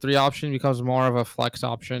receiver 3 option, becomes more of a flex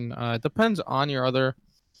option. It depends on your other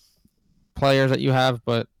players that you have,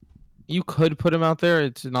 but you could put him out there.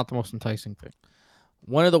 It's not the most enticing thing.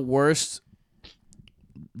 One of the worst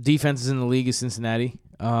defenses in the league is Cincinnati.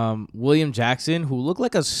 William Jackson, who looked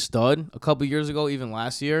like a stud a couple years ago, even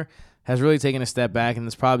last year, has really taken a step back, and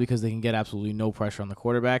it's probably because they can get absolutely no pressure on the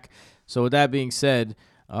quarterback. So with that being said,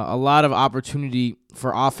 a lot of opportunity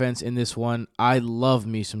for offense in this one. I love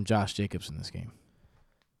me some Josh Jacobs in this game.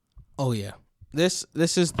 Oh, yeah. This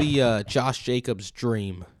is the Josh Jacobs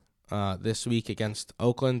dream this week against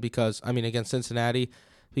against Cincinnati,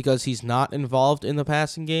 because he's not involved in the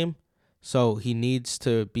passing game. So he needs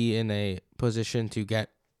to be in a position to get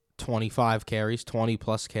 25 carries,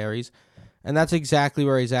 20-plus carries. And that's exactly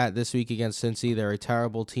where he's at this week against Cincy. They're a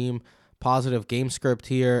terrible team. Positive game script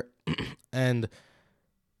here. And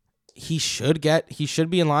he should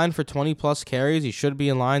be in line for 20-plus carries. He should be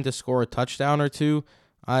in line to score a touchdown or two.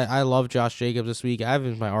 I love Josh Jacobs this week. I have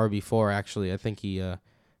him as my RB4, actually. I think he has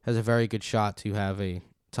a very good shot to have a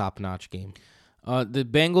top-notch game. The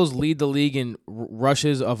Bengals lead the league in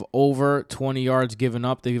rushes of over 20 yards given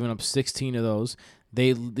up. They've given up 16 of those.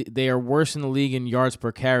 They are worse in the league in yards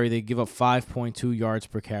per carry. They give up 5.2 yards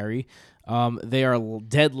per carry. They are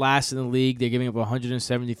dead last in the league. They're giving up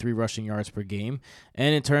 173 rushing yards per game.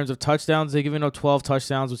 And in terms of touchdowns, they're giving up 12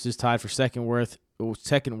 touchdowns, which is tied for second worst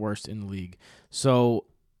in the league. So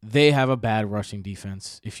they have a bad rushing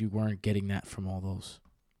defense if you weren't getting that from all those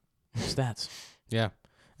stats. Yeah.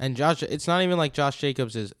 And it's not even like Josh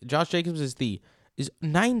Jacobs is 90.4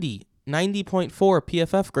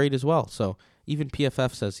 PFF grade as well. So even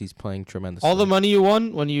PFF says he's playing tremendously. All the money you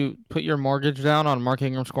won when you put your mortgage down on Mark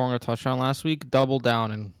Ingram scoring a touchdown last week, double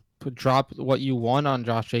down and drop what you won on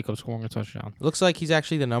Josh Jacobs scoring a touchdown. Looks like he's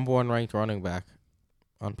actually the number 1 ranked running back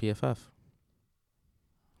on PFF.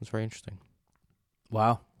 It's very interesting.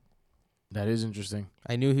 Wow. That is interesting.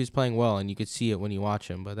 I knew he was playing well, and you could see it when you watch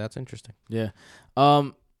him, but that's interesting. Yeah.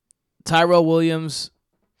 Tyrell Williams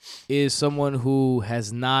is someone who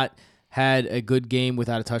has not had a good game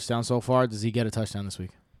without a touchdown so far. Does he get a touchdown this week?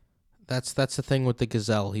 That's the thing with the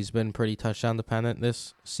Gazelle. He's been pretty touchdown dependent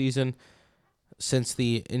this season. Since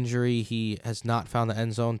the injury, he has not found the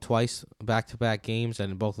end zone twice, back-to-back games,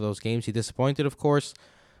 and in both of those games he disappointed, of course.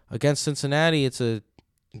 Against Cincinnati, it's a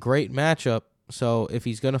great matchup, so if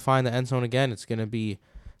he's going to find the end zone again, it's going to be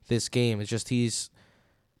this game. It's just he's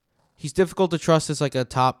difficult to trust as like a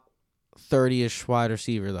top 30-ish wide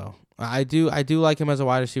receiver, though. I do like him as a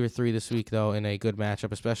wide receiver 3 this week, though, in a good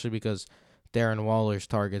matchup, especially because Darren Waller's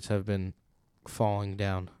targets have been falling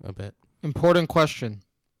down a bit. Important question.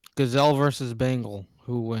 Gazelle versus Bengal.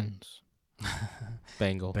 Who wins?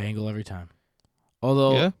 Bengal. Bengal every time.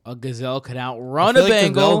 Although a Gazelle could outrun a like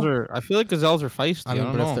Bengal. I feel like Gazelles are feisty. I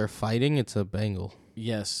don't know. If they're fighting, it's a Bengal.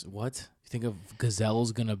 Yes. What? You think a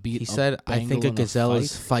Gazelle's going to beat He said, I think a Gazelle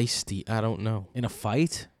is feisty. I don't know. In a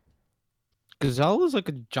fight? Gazelle is like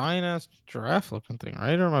a giant-ass giraffe-looking thing,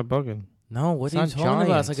 right? Or am I bugging? No, what are you talking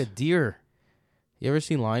about? It's like a deer. You ever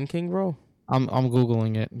seen Lion King, bro? I'm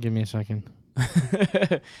Googling it. Give me a second.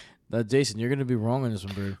 Jason, you're going to be wrong on this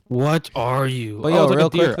one, bro. What are you? But yo,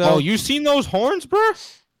 real quick, though. Oh, you seen those horns, bro?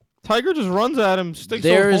 Tiger just runs at him, sticks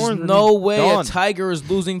There those is horns. no way a tiger is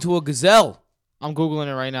losing to a gazelle. I'm Googling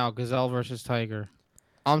it right now. Gazelle versus tiger.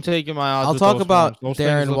 I'm taking my odds. I'll talk about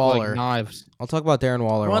Darren Waller. Like knives. I'll talk about Darren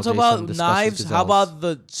Waller. You want to talk about knives? How about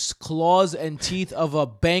the claws and teeth of a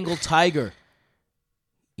Bengal tiger?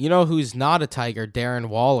 You know who's not a tiger? Darren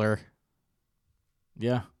Waller.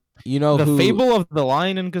 Yeah. You know the who? Fable of the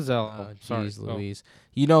Lion and Gazelle. Oh, jeez, Louise.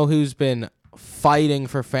 You know who's been fighting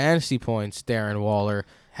for fantasy points? Darren Waller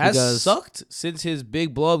has sucked since his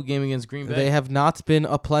big blow-up game against Green Bay. They have not been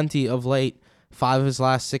aplenty of late. 5 of his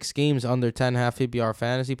last 6 games under 10 half PPR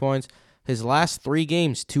fantasy points. His last 3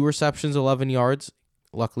 games, 2 receptions, 11 yards.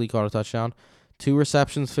 Luckily caught a touchdown. 2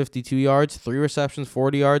 receptions, 52 yards. 3 receptions,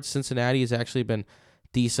 40 yards. Cincinnati has actually been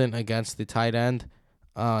decent against the tight end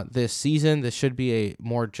this season. This should be a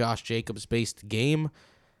more Josh Jacobs-based game.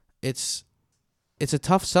 It's a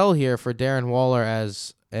tough sell here for Darren Waller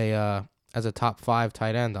as a top 5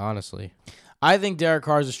 tight end, honestly. I think Derek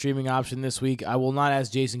Carr is a streaming option this week. I will not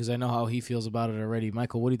ask Jason because I know how he feels about it already.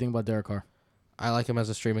 Michael, what do you think about Derek Carr? I like him as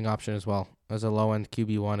a streaming option as well, as a low-end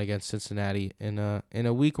QB1 against Cincinnati in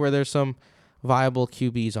a week where there's some viable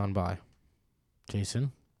QBs on bye.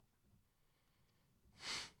 Jason?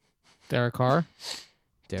 Derek Carr.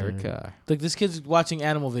 Derek Carr. Look, this kid's watching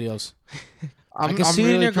animal videos. I'm can see it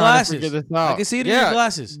in really your trying to glasses. figure this out. I can see it in your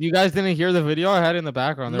glasses. You guys didn't hear the video? I had it in the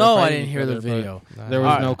background. They were No, I fighting didn't each hear the other, but video. There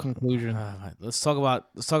was All no right. conclusion. Let's talk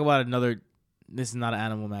about another. This is not an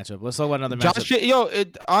animal matchup. Let's talk about another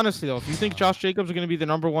matchup. Honestly though, if you think Josh Jacobs is going to be the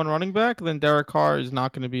number 1 running back, then Derek Carr is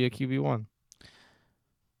not going to be a QB1.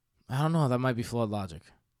 I don't know. That might be flawed logic.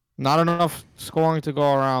 Not enough scoring to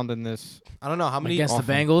go around in this. I don't know how many Against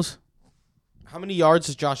the Bengals? How many yards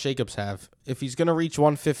does Josh Jacobs have? If he's gonna reach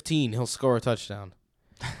 115, he'll score a touchdown.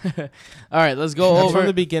 All right, let's go That's over from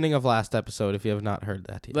the beginning of last episode. If you have not heard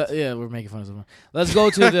that yet. Yeah, we're making fun of someone. Let's go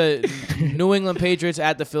to the New England Patriots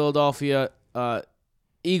at the Philadelphia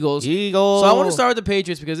Eagles. So I want to start with the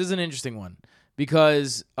Patriots because this is an interesting one.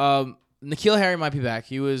 Because N'Keal Harry might be back.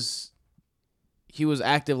 He was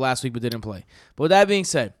active last week but didn't play. But with that being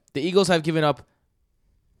said, the Eagles have given up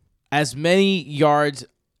as many yards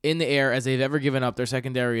in the air as they've ever given up. Their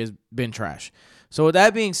secondary has been trash. So with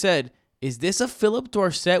that being said, is this a Philip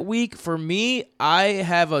Dorsett week? For me, I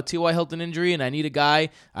have a T.Y. Hilton injury, and I need a guy.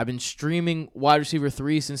 I've been streaming wide receiver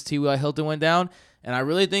 3 since T.Y. Hilton went down, and I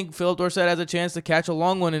really think Philip Dorsett has a chance to catch a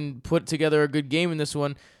long one and put together a good game in this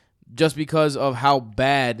one just because of how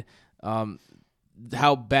bad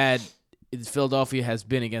Philadelphia has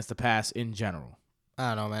been against the pass in general.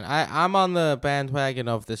 I don't know, man. I'm on the bandwagon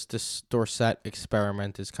of this Dorsett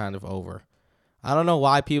experiment is kind of over. I don't know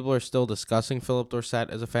why people are still discussing Philip Dorsett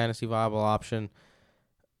as a fantasy viable option.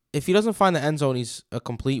 If he doesn't find the end zone, he's a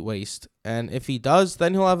complete waste. And if he does,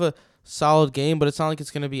 then he'll have a solid game, but it's not like it's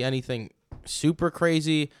going to be anything super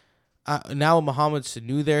crazy. Now Mohamed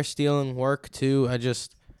Sanu there stealing work too. I don't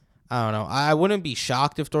know. I wouldn't be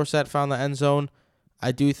shocked if Dorsett found the end zone.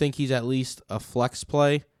 I do think he's at least a flex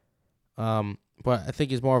play. But I think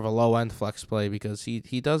he's more of a low-end flex play because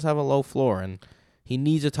he does have a low floor, and he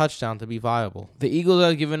needs a touchdown to be viable. The Eagles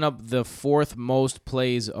have given up the fourth most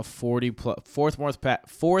passes of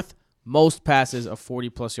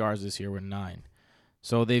 40-plus yards this year with 9.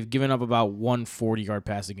 So they've given up about 1 40-yard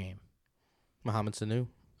pass a game. Mohamed Sanu.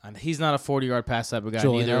 And he's not a 40-yard pass type of guy.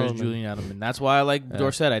 Julian Neither is Edelman. Julian Edelman. That's why I like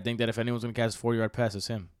Dorsett. I think that if anyone's going to catch a 40-yard pass, it's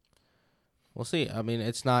him. We'll see. I mean,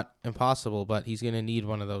 it's not impossible, but he's going to need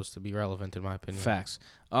one of those to be relevant, in my opinion. Facts.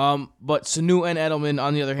 But Sanu and Edelman,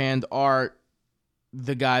 on the other hand, are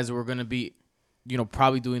the guys that were going to be,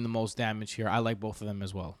 probably doing the most damage here. I like both of them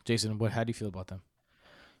as well. Jason, how do you feel about them?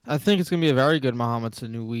 I think it's going to be a very good Mohamed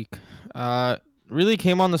Sanu week. Really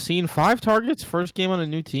came on the scene. 5 targets, first game on a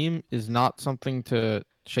new team is not something to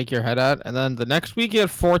shake your head at. And then the next week he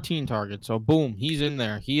had 14 targets. So boom, he's in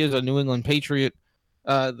there. He is a New England Patriot.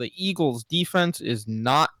 The Eagles' defense is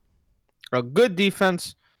not a good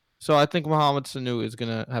defense, so I think Mohamed Sanu is going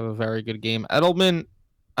to have a very good game. Edelman,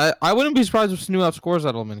 I wouldn't be surprised if Sanu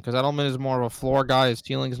outscores Edelman because Edelman is more of a floor guy. His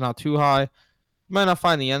ceiling is not too high. He might not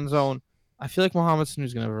find the end zone. I feel like Mohamed Sanu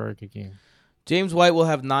is going to have a very good game. James White will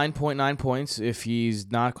have 9.9 points if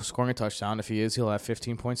he's not scoring a touchdown. If he is, he'll have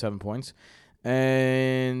 15.7 points.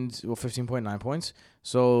 15.9 points.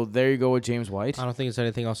 So there you go with James White. I don't think there's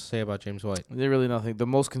anything else to say about James White. There's really nothing. The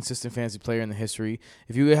most consistent fantasy player in the history.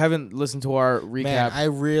 If you haven't listened to our recap, Man, I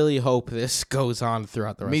really hope this goes on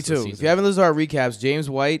throughout the rest of the season. Me too. If you haven't listened to our recaps, James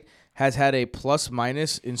White has had a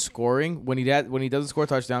plus-minus in scoring when he doesn't score a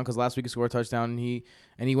touchdown, because last week he scored a touchdown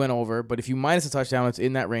and he went over. But if you minus a touchdown, it's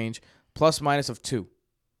in that range. Plus-minus of 2.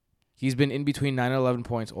 He's been in between 9 and 11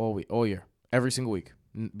 points all year, every single week,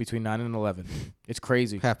 between 9 and 11. It's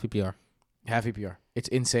crazy. Half PPR. Half PPR. It's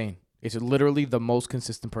insane. It's literally the most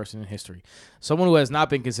consistent person in history. Someone who has not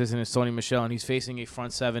been consistent is Sony Michel, and he's facing a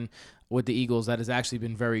front seven with the Eagles that has actually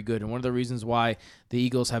been very good. And one of the reasons why the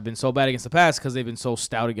Eagles have been so bad against the pass is because they've been so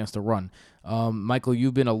stout against the run. Michael,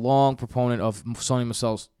 you've been a long proponent of Sony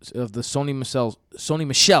Michel.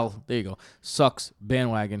 There you go. Sucks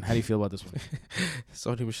bandwagon. How do you feel about this one?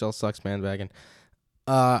 Sony Michel sucks bandwagon.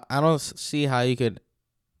 I don't see how you could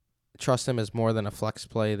trust him as more than a flex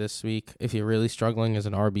play this week if you're really struggling as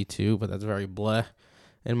an RB2, but that's very bleh.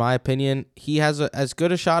 In my opinion, he has as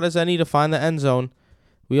good a shot as any to find the end zone.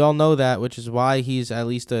 We all know that, which is why he's at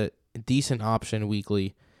least a decent option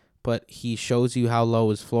weekly, but he shows you how low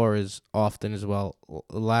his floor is often as well.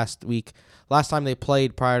 Last time they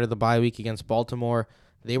played prior to the bye week against Baltimore,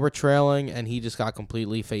 they were trailing, and he just got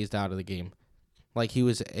completely phased out of the game. Like, he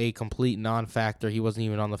was a complete non-factor. He wasn't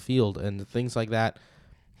even on the field, and things like that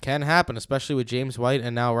can happen, especially with James White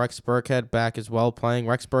and now Rex Burkhead back as well playing.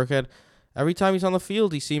 Rex Burkhead every time he's on the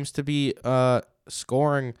field, he seems to be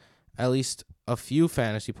scoring at least a few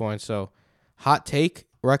fantasy points. So, hot take: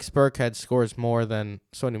 Rex Burkhead scores more than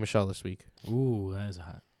Sony Michel this week. Ooh, that is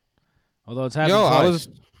hot. Although it's happened Yo, twice.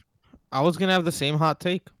 I was gonna have the same hot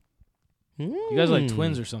take. You guys are like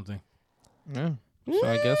twins or something. Yeah. So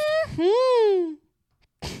I guess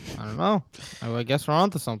I don't know. I guess we're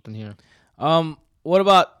onto something here. What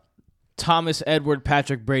about Thomas Edward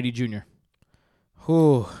Patrick Brady Jr.?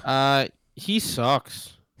 Whew. He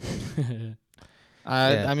sucks. Yeah.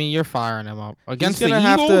 I mean, you're firing him up against He's gonna the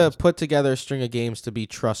have Eagles? to put together a string of games to be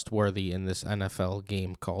trustworthy in this NFL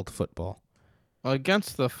game called football.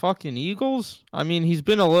 Against the fucking Eagles? I mean, he's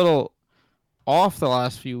been a little off the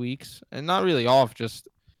last few weeks, and not really off. Just,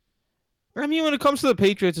 I mean, when it comes to the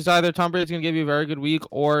Patriots, it's either Tom Brady's gonna give you a very good week,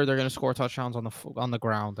 or they're gonna score touchdowns on the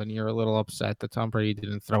ground, and you're a little upset that Tom Brady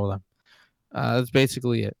didn't throw them. That's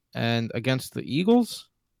basically it. And against the Eagles,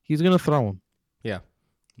 he's gonna throw them.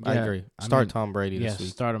 I agree. Start Tom Brady this week.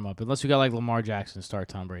 Start him up. Unless you got like Lamar Jackson, start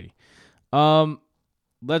Tom Brady.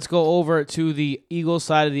 Let's go over to the Eagles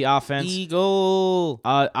side of the offense. Eagle.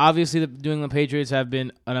 Obviously, the New England Patriots have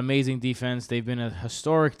been an amazing defense. They've been a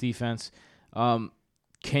historic defense.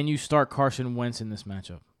 Can you start Carson Wentz in this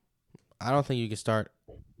matchup? I don't think you can start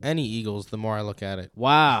any Eagles the more I look at it.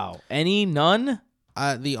 Wow. None?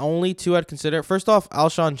 The only two I'd consider, first off,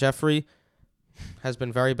 Alshon Jeffrey has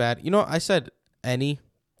been very bad. You know, I said any.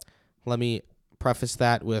 Let me preface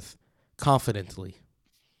that with confidently.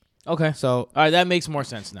 Okay. So, All right, that makes more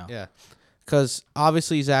sense now. yeah. Because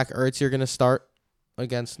obviously Zach Ertz you're going to start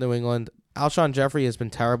against New England. Alshon Jeffrey has been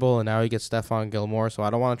terrible, and now he gets Stephon Gilmore, so I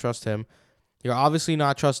don't want to trust him. You're obviously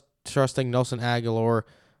not trusting Nelson Aguilar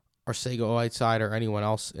or Sego Whiteside or anyone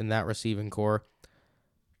else in that receiving core.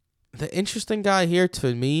 The interesting guy here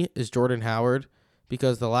to me is Jordan Howard,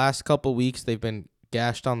 because the last couple weeks they've been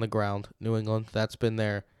gashed on the ground, New England. That's been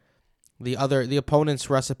the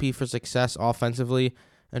opponent's recipe for success offensively,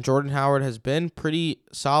 and Jordan Howard has been pretty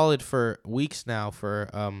solid for weeks now for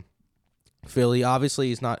Philly.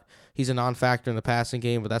 Obviously, he's a non-factor in the passing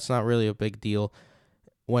game, but that's not really a big deal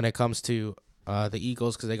when it comes to the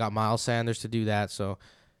Eagles because they got Miles Sanders to do that. So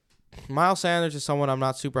Miles Sanders is someone I'm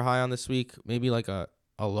not super high on this week, maybe like a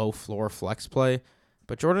low floor flex play.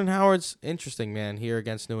 But Jordan Howard's interesting, man, here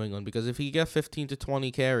against New England, because if he get 15 to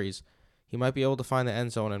 20 carries, he might be able to find the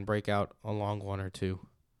end zone and break out a long one or two.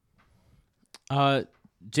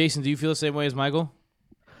 Jason, do you feel the same way as Michael?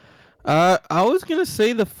 I was gonna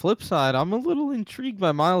say the flip side. I'm a little intrigued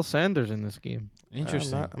by Miles Sanders in this game.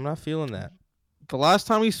 Interesting. I'm not feeling that. The last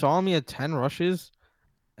time we saw him, he had 10 rushes,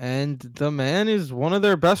 and the man is one of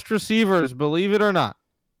their best receivers, believe it or not.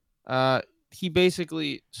 He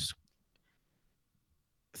basically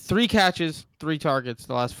 3 catches, 3 targets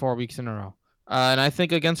the last 4 weeks in a row. And I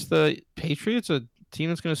think against the Patriots, a team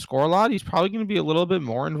that's going to score a lot, he's probably going to be a little bit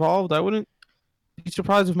more involved. I wouldn't be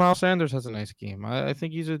surprised if Miles Sanders has a nice game. I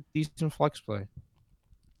think he's a decent flex play.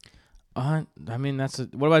 I mean,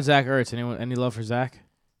 what about Zach Ertz? Any love for Zach?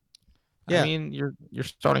 Yeah. I mean, you're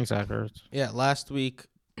starting Zach Ertz. Yeah, last week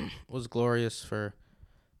was glorious for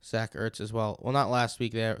Zach Ertz as well. Well, not last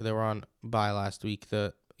week. They were on bye last week.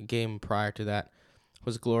 The game prior to that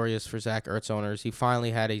was glorious for Zach Ertz owners. He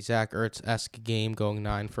finally had a Zach Ertz-esque game, going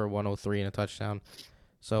 9 for 103 and a touchdown.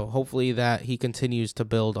 So hopefully that he continues to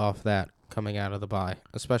build off that coming out of the bye,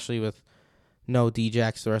 especially with no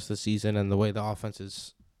D-Jacks the rest of the season and the way the offense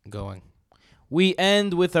is going. We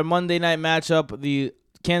end with our Monday night matchup, the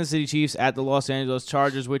Kansas City Chiefs at the Los Angeles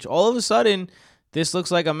Chargers, which all of a sudden, this looks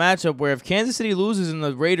like a matchup where if Kansas City loses and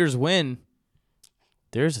the Raiders win,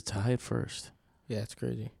 there's a tie at first. Yeah, it's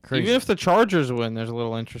crazy. Even if the Chargers win, there's a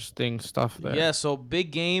little interesting stuff there. Yeah, so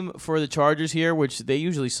big game for the Chargers here, which they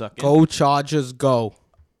usually suck in. Go Chargers, go.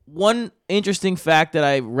 One interesting fact that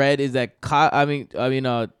I read is that Kyle Allen,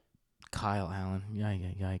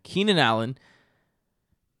 Keenan Allen,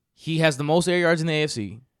 he has the most air yards in the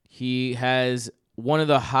AFC. He has one of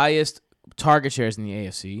the highest target shares in the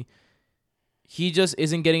AFC. He just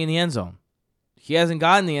isn't getting in the end zone. He hasn't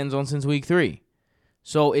gotten in the end zone since week 3.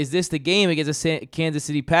 So is this the game against a Kansas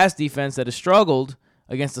City pass defense that has struggled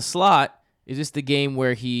against the slot? Is this the game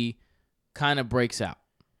where he kind of breaks out?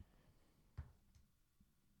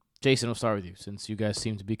 Jason, we'll start with you since you guys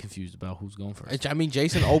seem to be confused about who's going first. I mean,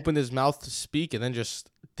 Jason opened his mouth to speak and then just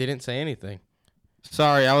didn't say anything.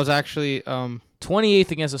 Sorry, I was actually 28th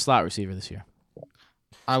against a slot receiver this year.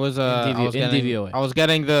 I was DVOA. I was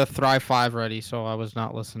getting the Thrive 5 ready, so I was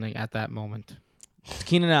not listening at that moment.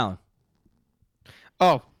 Keenan Allen.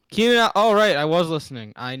 Oh, Keenan. All right, I was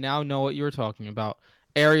listening. I now know what you were talking about.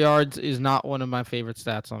 Air yards is not one of my favorite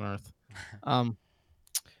stats on earth.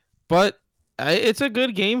 But it's a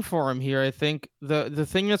good game for him here. I think the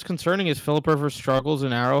thing that's concerning is Philip Rivers' struggles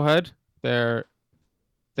in Arrowhead.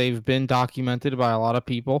 They've been documented by a lot of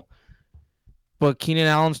people. But Keenan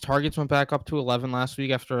Allen's targets went back up to 11 last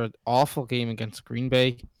week after an awful game against Green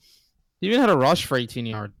Bay. He even had a rush for 18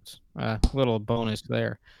 yards. Little bonus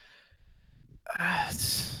there.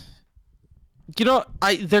 They're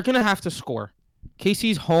going to have to score.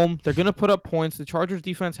 KC's home. They're going to put up points. The Chargers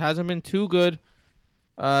defense hasn't been too good.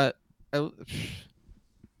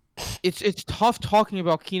 It's tough talking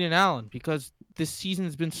about Keenan Allen because this season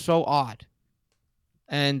has been so odd.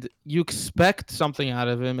 And you expect something out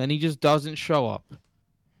of him, and he just doesn't show up.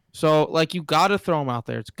 So, like, you got to throw him out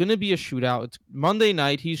there. It's going to be a shootout. It's Monday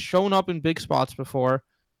night. He's shown up in big spots before,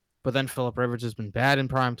 but then Philip Rivers has been bad in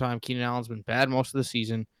primetime. Keenan Allen's been bad most of the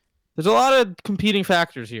season. There's a lot of competing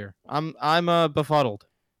factors here. I'm befuddled.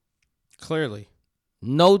 Clearly.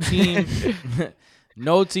 No team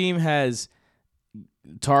has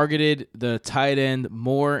targeted the tight end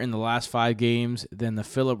more in the last 5 games than the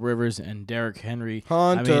Philip Rivers and Derrick Henry.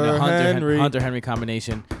 Hunter Henry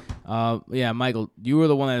combination. Michael, you were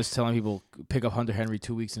the one that was telling people pick up Hunter Henry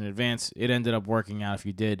 2 weeks in advance. It ended up working out if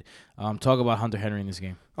you did. Talk about Hunter Henry in this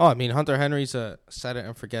game. Oh, I mean, Hunter Henry's a set it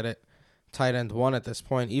and forget it tight end 1 at this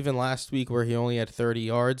point. Even last week where he only had 30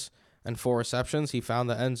 yards and 4 receptions, he found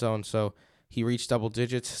the end zone, so he reached double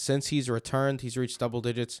digits. Since he's returned, he's reached double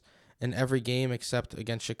digits in every game except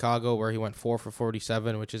against Chicago, where he went 4 for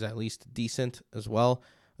 47, which is at least decent as well,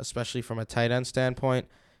 especially from a tight end standpoint.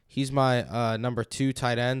 He's my number 2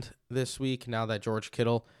 tight end this week now that George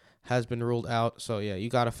Kittle has been ruled out. So, yeah, you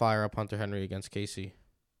got to fire up Hunter Henry against KC.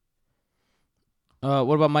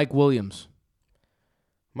 What about Mike Williams?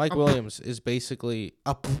 Mike Williams is basically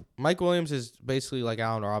like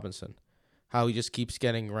Allen Robinson, how he just keeps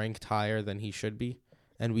getting ranked higher than he should be,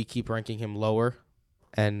 and we keep ranking him lower.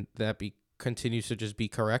 And that continues to just be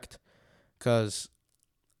correct. Because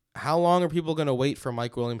how long are people going to wait for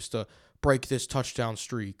Mike Williams to break this touchdown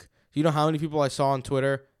streak? Do you know how many people I saw on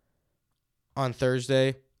Twitter on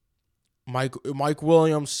Thursday? Mike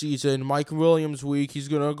Williams season, Mike Williams week, he's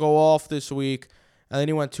going to go off this week. And then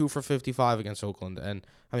he went 2 for 55 against Oakland. And,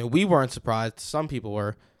 I mean, we weren't surprised. Some people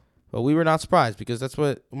were. But we were not surprised because that's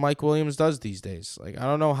what Mike Williams does these days. Like, I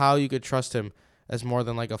don't know how you could trust him as more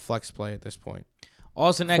than like a flex play at this point.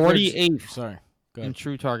 Austin Ekeler 48 in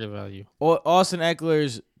true target value. Austin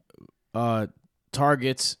Eckler's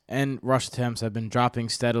targets and rush attempts have been dropping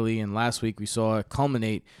steadily, and last week we saw it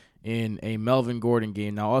culminate in a Melvin Gordon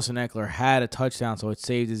game. Now, Austin Ekeler had a touchdown, so it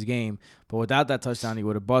saved his game, but without that touchdown, he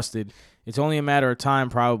would have busted. It's only a matter of time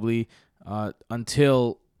probably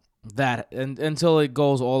until it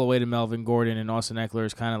goes all the way to Melvin Gordon, and Austin Ekeler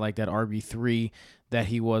is kind of like that RB3 that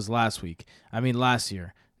he was last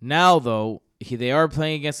year. Now, though, they are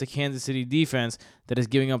playing against the Kansas City defense that is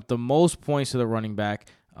giving up the most points to the running back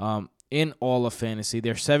in all of fantasy.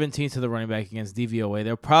 They're 17th to the running back against DVOA.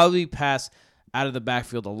 They'll probably pass out of the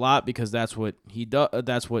backfield a lot because that's what he does.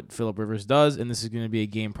 That's what Philip Rivers does, and this is going to be a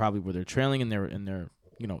game probably where they're trailing and they're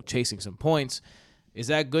chasing some points. Is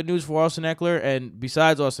that good news for Austin Ekeler? And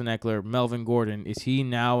besides Austin Ekeler, Melvin Gordon, is he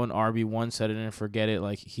now an RB1? Set it and forget it.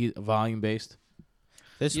 Like he's volume based.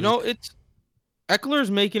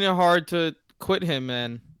 Eckler's making it hard to quit him,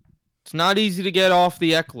 man. It's not easy to get off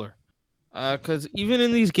the Ekeler. Because even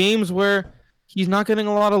in these games where he's not getting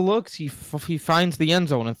a lot of looks, he finds the end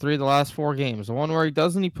zone in 3 of the last 4 games. The one where he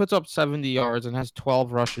doesn't, he puts up 70 yards and has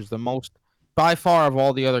 12 rushes, the most by far of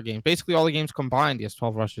all the other games. Basically, all the games combined, he has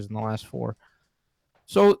 12 rushes in the last 4.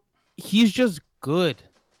 So he's just good,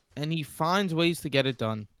 and he finds ways to get it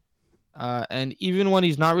done. And even when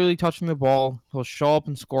he's not really touching the ball, he'll show up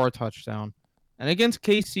and score a touchdown. And against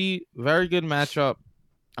KC, very good matchup.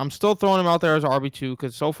 I'm still throwing him out there as RB2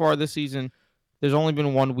 because so far this season, there's only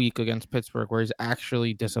been 1 week against Pittsburgh where he's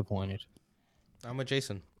actually disappointed. I'm with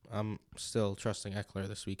Jason. I'm still trusting Ekeler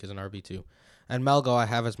this week as an RB2. And Melgo I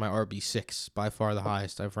have as my RB6, by far the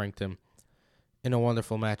highest. I've ranked him in a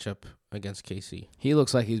wonderful matchup against KC. He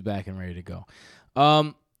looks like he's back and ready to go.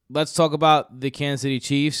 Let's talk about the Kansas City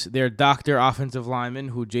Chiefs. Their doctor offensive lineman,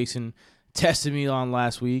 who Jason tested me on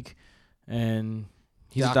last week. And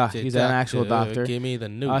he's an actual doctor. Give me the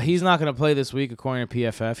news. He's not going to play this week, according to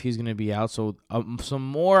PFF. He's going to be out. So some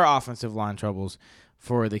more offensive line troubles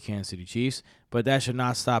for the Kansas City Chiefs. But that should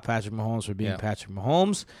not stop Patrick Mahomes from being Patrick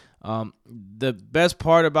Mahomes. The best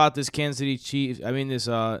part about this Kansas City Chiefs,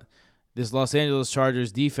 this Los Angeles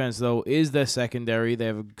Chargers defense, though, is the secondary. They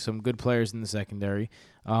have some good players in the secondary.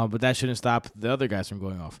 But that shouldn't stop the other guys from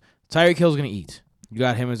going off. Tyreek Hill's going to eat. You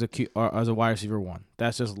got him as a wide receiver 1.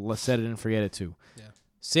 That's just let's set it and forget it too. Yeah.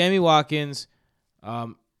 Sammy Watkins,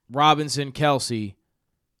 Robinson, Kelsey.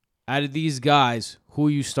 Out of these guys, who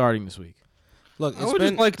are you starting this week? Look, I would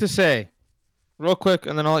just like to say, real quick,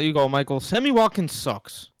 and then I'll let you go, Michael. Sammy Watkins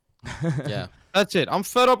sucks. yeah. That's it. I'm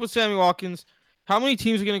fed up with Sammy Watkins. How many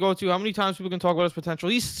teams are going to go to? How many times people can talk about his potential?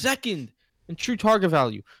 He's second in true target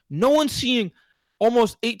value. No one's seeing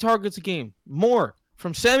almost 8 targets a game. More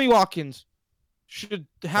from Sammy Watkins should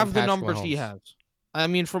have From the Patrick numbers he Mahomes. has. I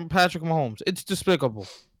mean, from Patrick Mahomes. It's despicable.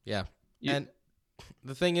 Yeah. You- And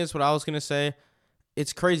the thing is, what I was going to say,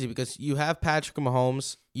 it's crazy because you have Patrick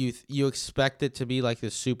Mahomes. You expect it to be like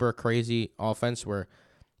this super crazy offense where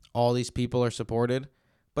all these people are supported.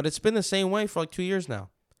 But it's been the same way for like 2 years now.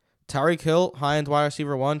 Tyreek Hill, high-end wide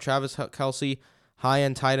receiver 1. Travis Kelce,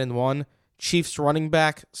 high-end tight end 1. Chiefs running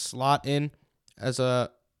back, slot in as a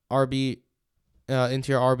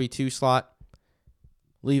interior RB2 slot.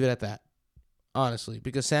 Leave it at that, honestly.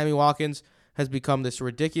 Because Sammy Watkins has become this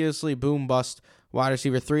ridiculously boom-bust wide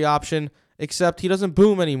receiver 3 option, except he doesn't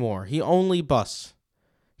boom anymore. He only busts.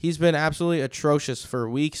 He's been absolutely atrocious for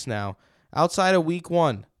weeks now. Outside of week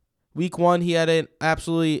 1. Week 1, he had an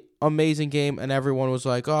absolutely amazing game, and everyone was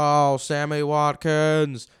like, oh, Sammy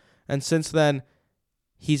Watkins. And since then,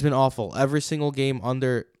 he's been awful. Every single game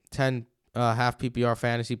under 10 half PPR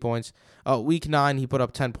fantasy points. Week 9, he put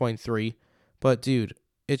up 10.3. But, dude,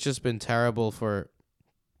 it's just been terrible for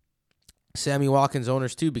Sammy Watkins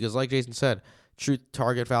owners, too, because like Jason said, true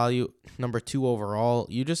target value, number 2 overall.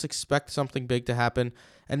 You just expect something big to happen.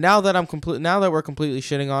 And now that we're completely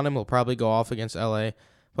shitting on him, he'll probably go off against LA.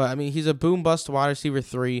 But, I mean, he's a boom-bust wide receiver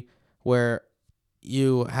 3 where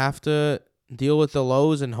you have to deal with the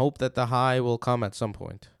lows and hope that the high will come at some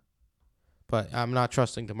point. But I'm not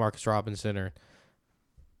trusting DeMarcus Robinson or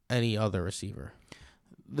any other receiver.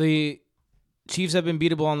 The Chiefs have been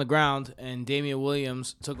beatable on the ground, and Damian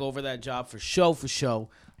Williams took over that job for show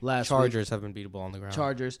last Chargers have been beatable on the ground. week.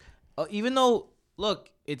 Chargers. Even though, look,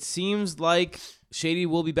 it seems like Shady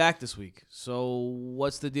will be back this week. So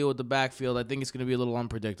what's the deal with the backfield? I think it's going to be a little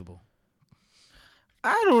unpredictable.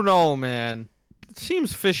 I don't know, man. It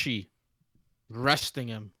seems fishy. Resting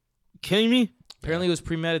him. Kidding me? Apparently, it was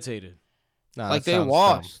premeditated. Nah, Like that they sounds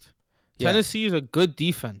lost. dumb. Yeah. Tennessee is a good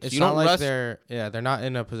defense. It's You not don't like rest. they're not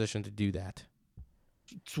in a position to do that.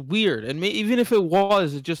 It's weird. And even if it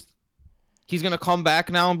was, it just he's gonna come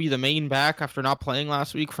back now and be the main back after not playing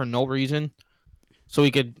last week for no reason, so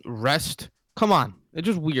he could rest. Come on, it's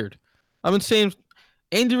just weird. I've been saying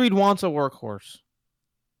Andy Reid wants a workhorse.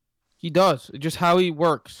 He does. It's just how he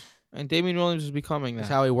works. And Damian Williams is becoming that.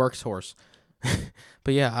 That's how he works, horse.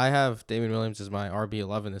 But yeah, I have Damian Williams as my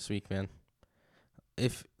RB11 this week, man.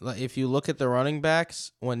 If you look at the running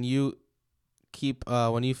backs, when you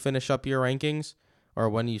finish up your rankings or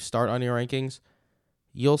when you start on your rankings,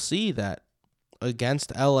 you'll see that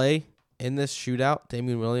against LA in this shootout,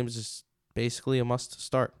 Damian Williams is basically a must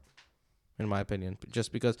start, in my opinion.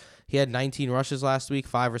 Just because he had 19 rushes last week,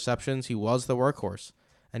 5 receptions, he was the workhorse.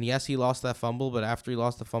 And yes, he lost that fumble, but after he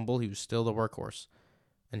lost the fumble, he was still the workhorse.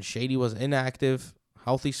 And Shady was inactive,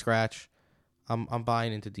 healthy scratch. I'm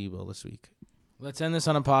buying into Debo this week. Let's end this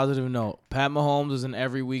on a positive note. Pat Mahomes is an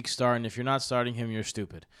every week start, and if you're not starting him, you're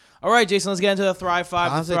stupid. All right, Jason, let's get into the Thrive 5.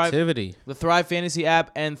 Positivity. The Thrive Fantasy app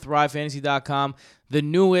and ThriveFantasy.com, the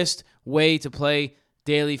newest way to play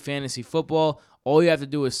daily fantasy football. All you have to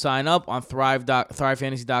do is sign up on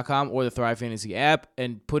ThriveFantasy.com or the Thrive Fantasy app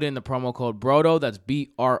and put in the promo code BROTO. That's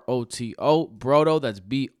BROTO. BROTO. That's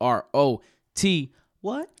BROT.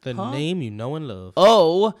 What? The name you know and love.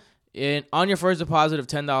 Oh, and on your first deposit of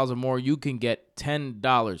 $10 or more, you can get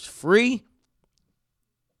 $10 free.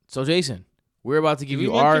 So, Jason, we're about to give Did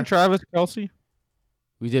you we our. mention Travis Kelce?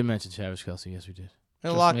 We did mention Travis Kelce. Yes, we did.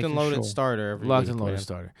 And Just locked and making loaded sure. starter every Locked week, and loaded man.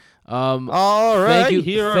 starter. All right. Thank you.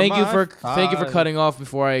 Here are Thank you my for five. cutting off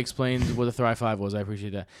before I explained what the Thrive 5 was. I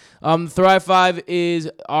appreciate that. Thrive 5 is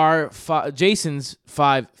our Jason's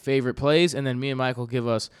 5 favorite plays, and then me and Michael give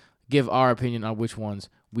our opinion on which ones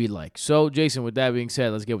we like. So, Jason, with that being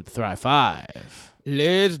said, let's get with the Thrive 5.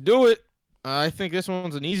 Let's do it. I think this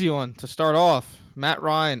one's an easy one to start off. Matt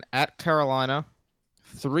Ryan at Carolina,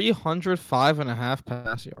 305.5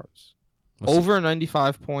 pass yards. Over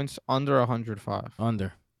 95 points, under 105.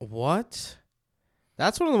 Under. What?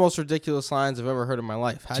 That's one of the most ridiculous lines I've ever heard in my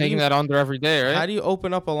life. Taking that under every day, right? How do you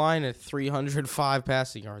open up a line at 305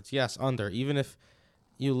 passing yards? Yes, under. Even if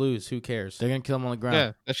you lose, who cares? They're going to kill him on the ground.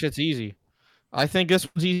 Yeah, that shit's easy. I think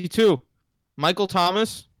this was easy too. Michael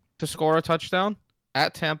Thomas to score a touchdown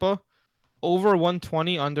at Tampa, over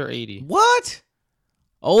 120, under 80. What?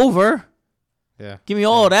 Over? Yeah. Give me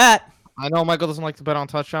all of that. I know Michael doesn't like to bet on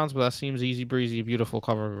touchdowns, but that seems easy breezy, beautiful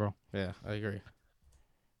cover, bro. Yeah, I agree.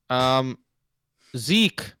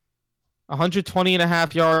 Zeke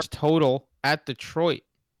 120.5 yards total at Detroit.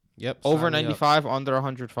 Yep. Over sign me up. 95, under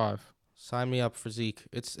 105. Sign me up for Zeke.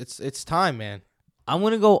 It's time, man. I'm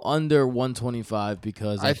gonna go under 125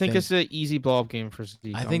 because I think it's an easy blow-up game for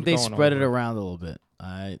Zeke. I I'm think they going spread it over. around a little bit.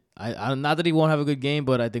 I not that he won't have a good game,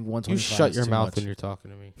 but I think 125. You shut is your too mouth much. when you're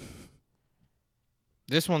talking to me.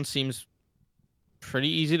 This one seems pretty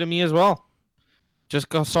easy to me as well.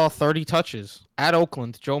 Saw 30 touches at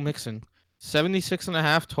Oakland. Joe Mixon,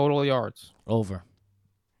 76.5 total yards. Over.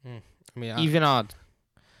 I mean, Even odd.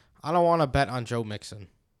 I don't want to bet on Joe Mixon.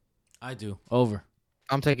 I do. Over.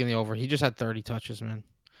 I'm taking the over. He just had 30 touches, man.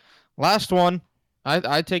 Last one.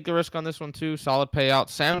 I take the risk on this one too. Solid payout.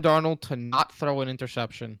 Sam Darnold to not throw an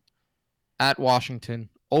interception at Washington.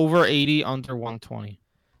 Over 80, under 120.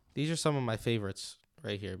 These are some of my favorites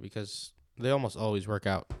right here because they almost always work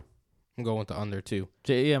out. I'm going to under 2.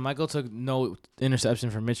 Yeah, Michael took no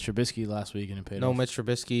interception from Mitch Trubisky last week and it paid No off. Mitch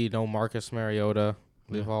Trubisky, no Marcus Mariota.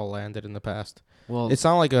 They've Yeah. all landed in the past. Well, It's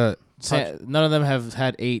not like a none of them have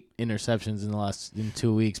had 8 interceptions in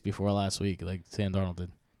 2 weeks before last week, like Sam Darnold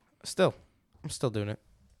did. still. I'm still doing it.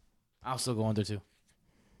 I'll still go under 2.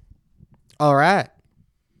 All right.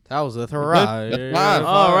 That was a throw. That's five.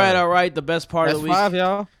 All right. The best part That's of the week 5,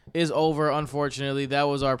 y'all. is over. Unfortunately, that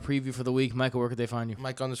was our preview for the week. Michael, where could they find you?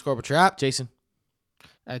 Mike_Trap. Jason.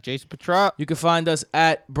 At Jason Petrot. You can find us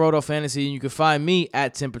at Brodo Fantasy, and you can find me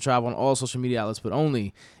at Tim Petrov on all social media outlets, but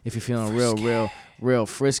only if you're feeling real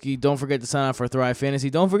frisky. Don't forget to sign up for Thrive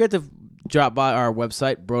Fantasy. Don't forget to drop by our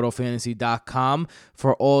website, brodofantasy.com,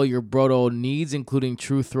 for all your Brodo needs, including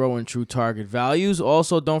true throw and true target values.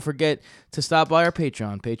 Also, don't forget to stop by our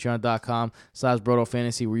Patreon, patreon.com/Brodo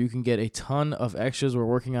Fantasy, where you can get a ton of extras. We're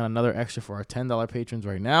working on another extra for our $10 patrons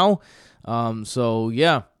right now.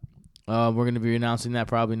 We're going to be announcing that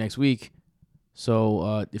probably next week.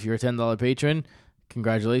 So if you're a $10 patron,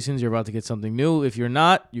 congratulations. You're about to get something new. If you're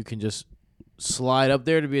not, you can just slide up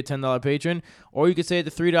there to be a $10 patron. Or you could stay at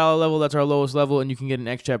the $3 level. That's our lowest level. And you can get an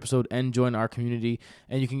extra episode and join our community.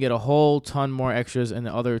 And you can get a whole ton more extras in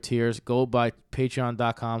the other tiers. Go by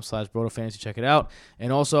patreon.com/BrodoFantasy. Check it out.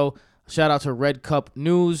 And also, shout out to Red Cup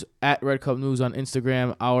News, at Red Cup News on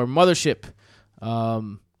Instagram, our mothership.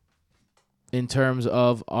 In terms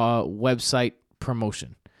of website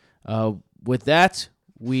promotion. With that,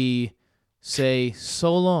 we say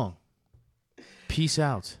so long. Peace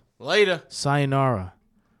out. Later. Sayonara.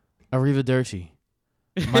 Arrivederci.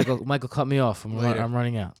 Michael cut me off. I'm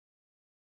running out.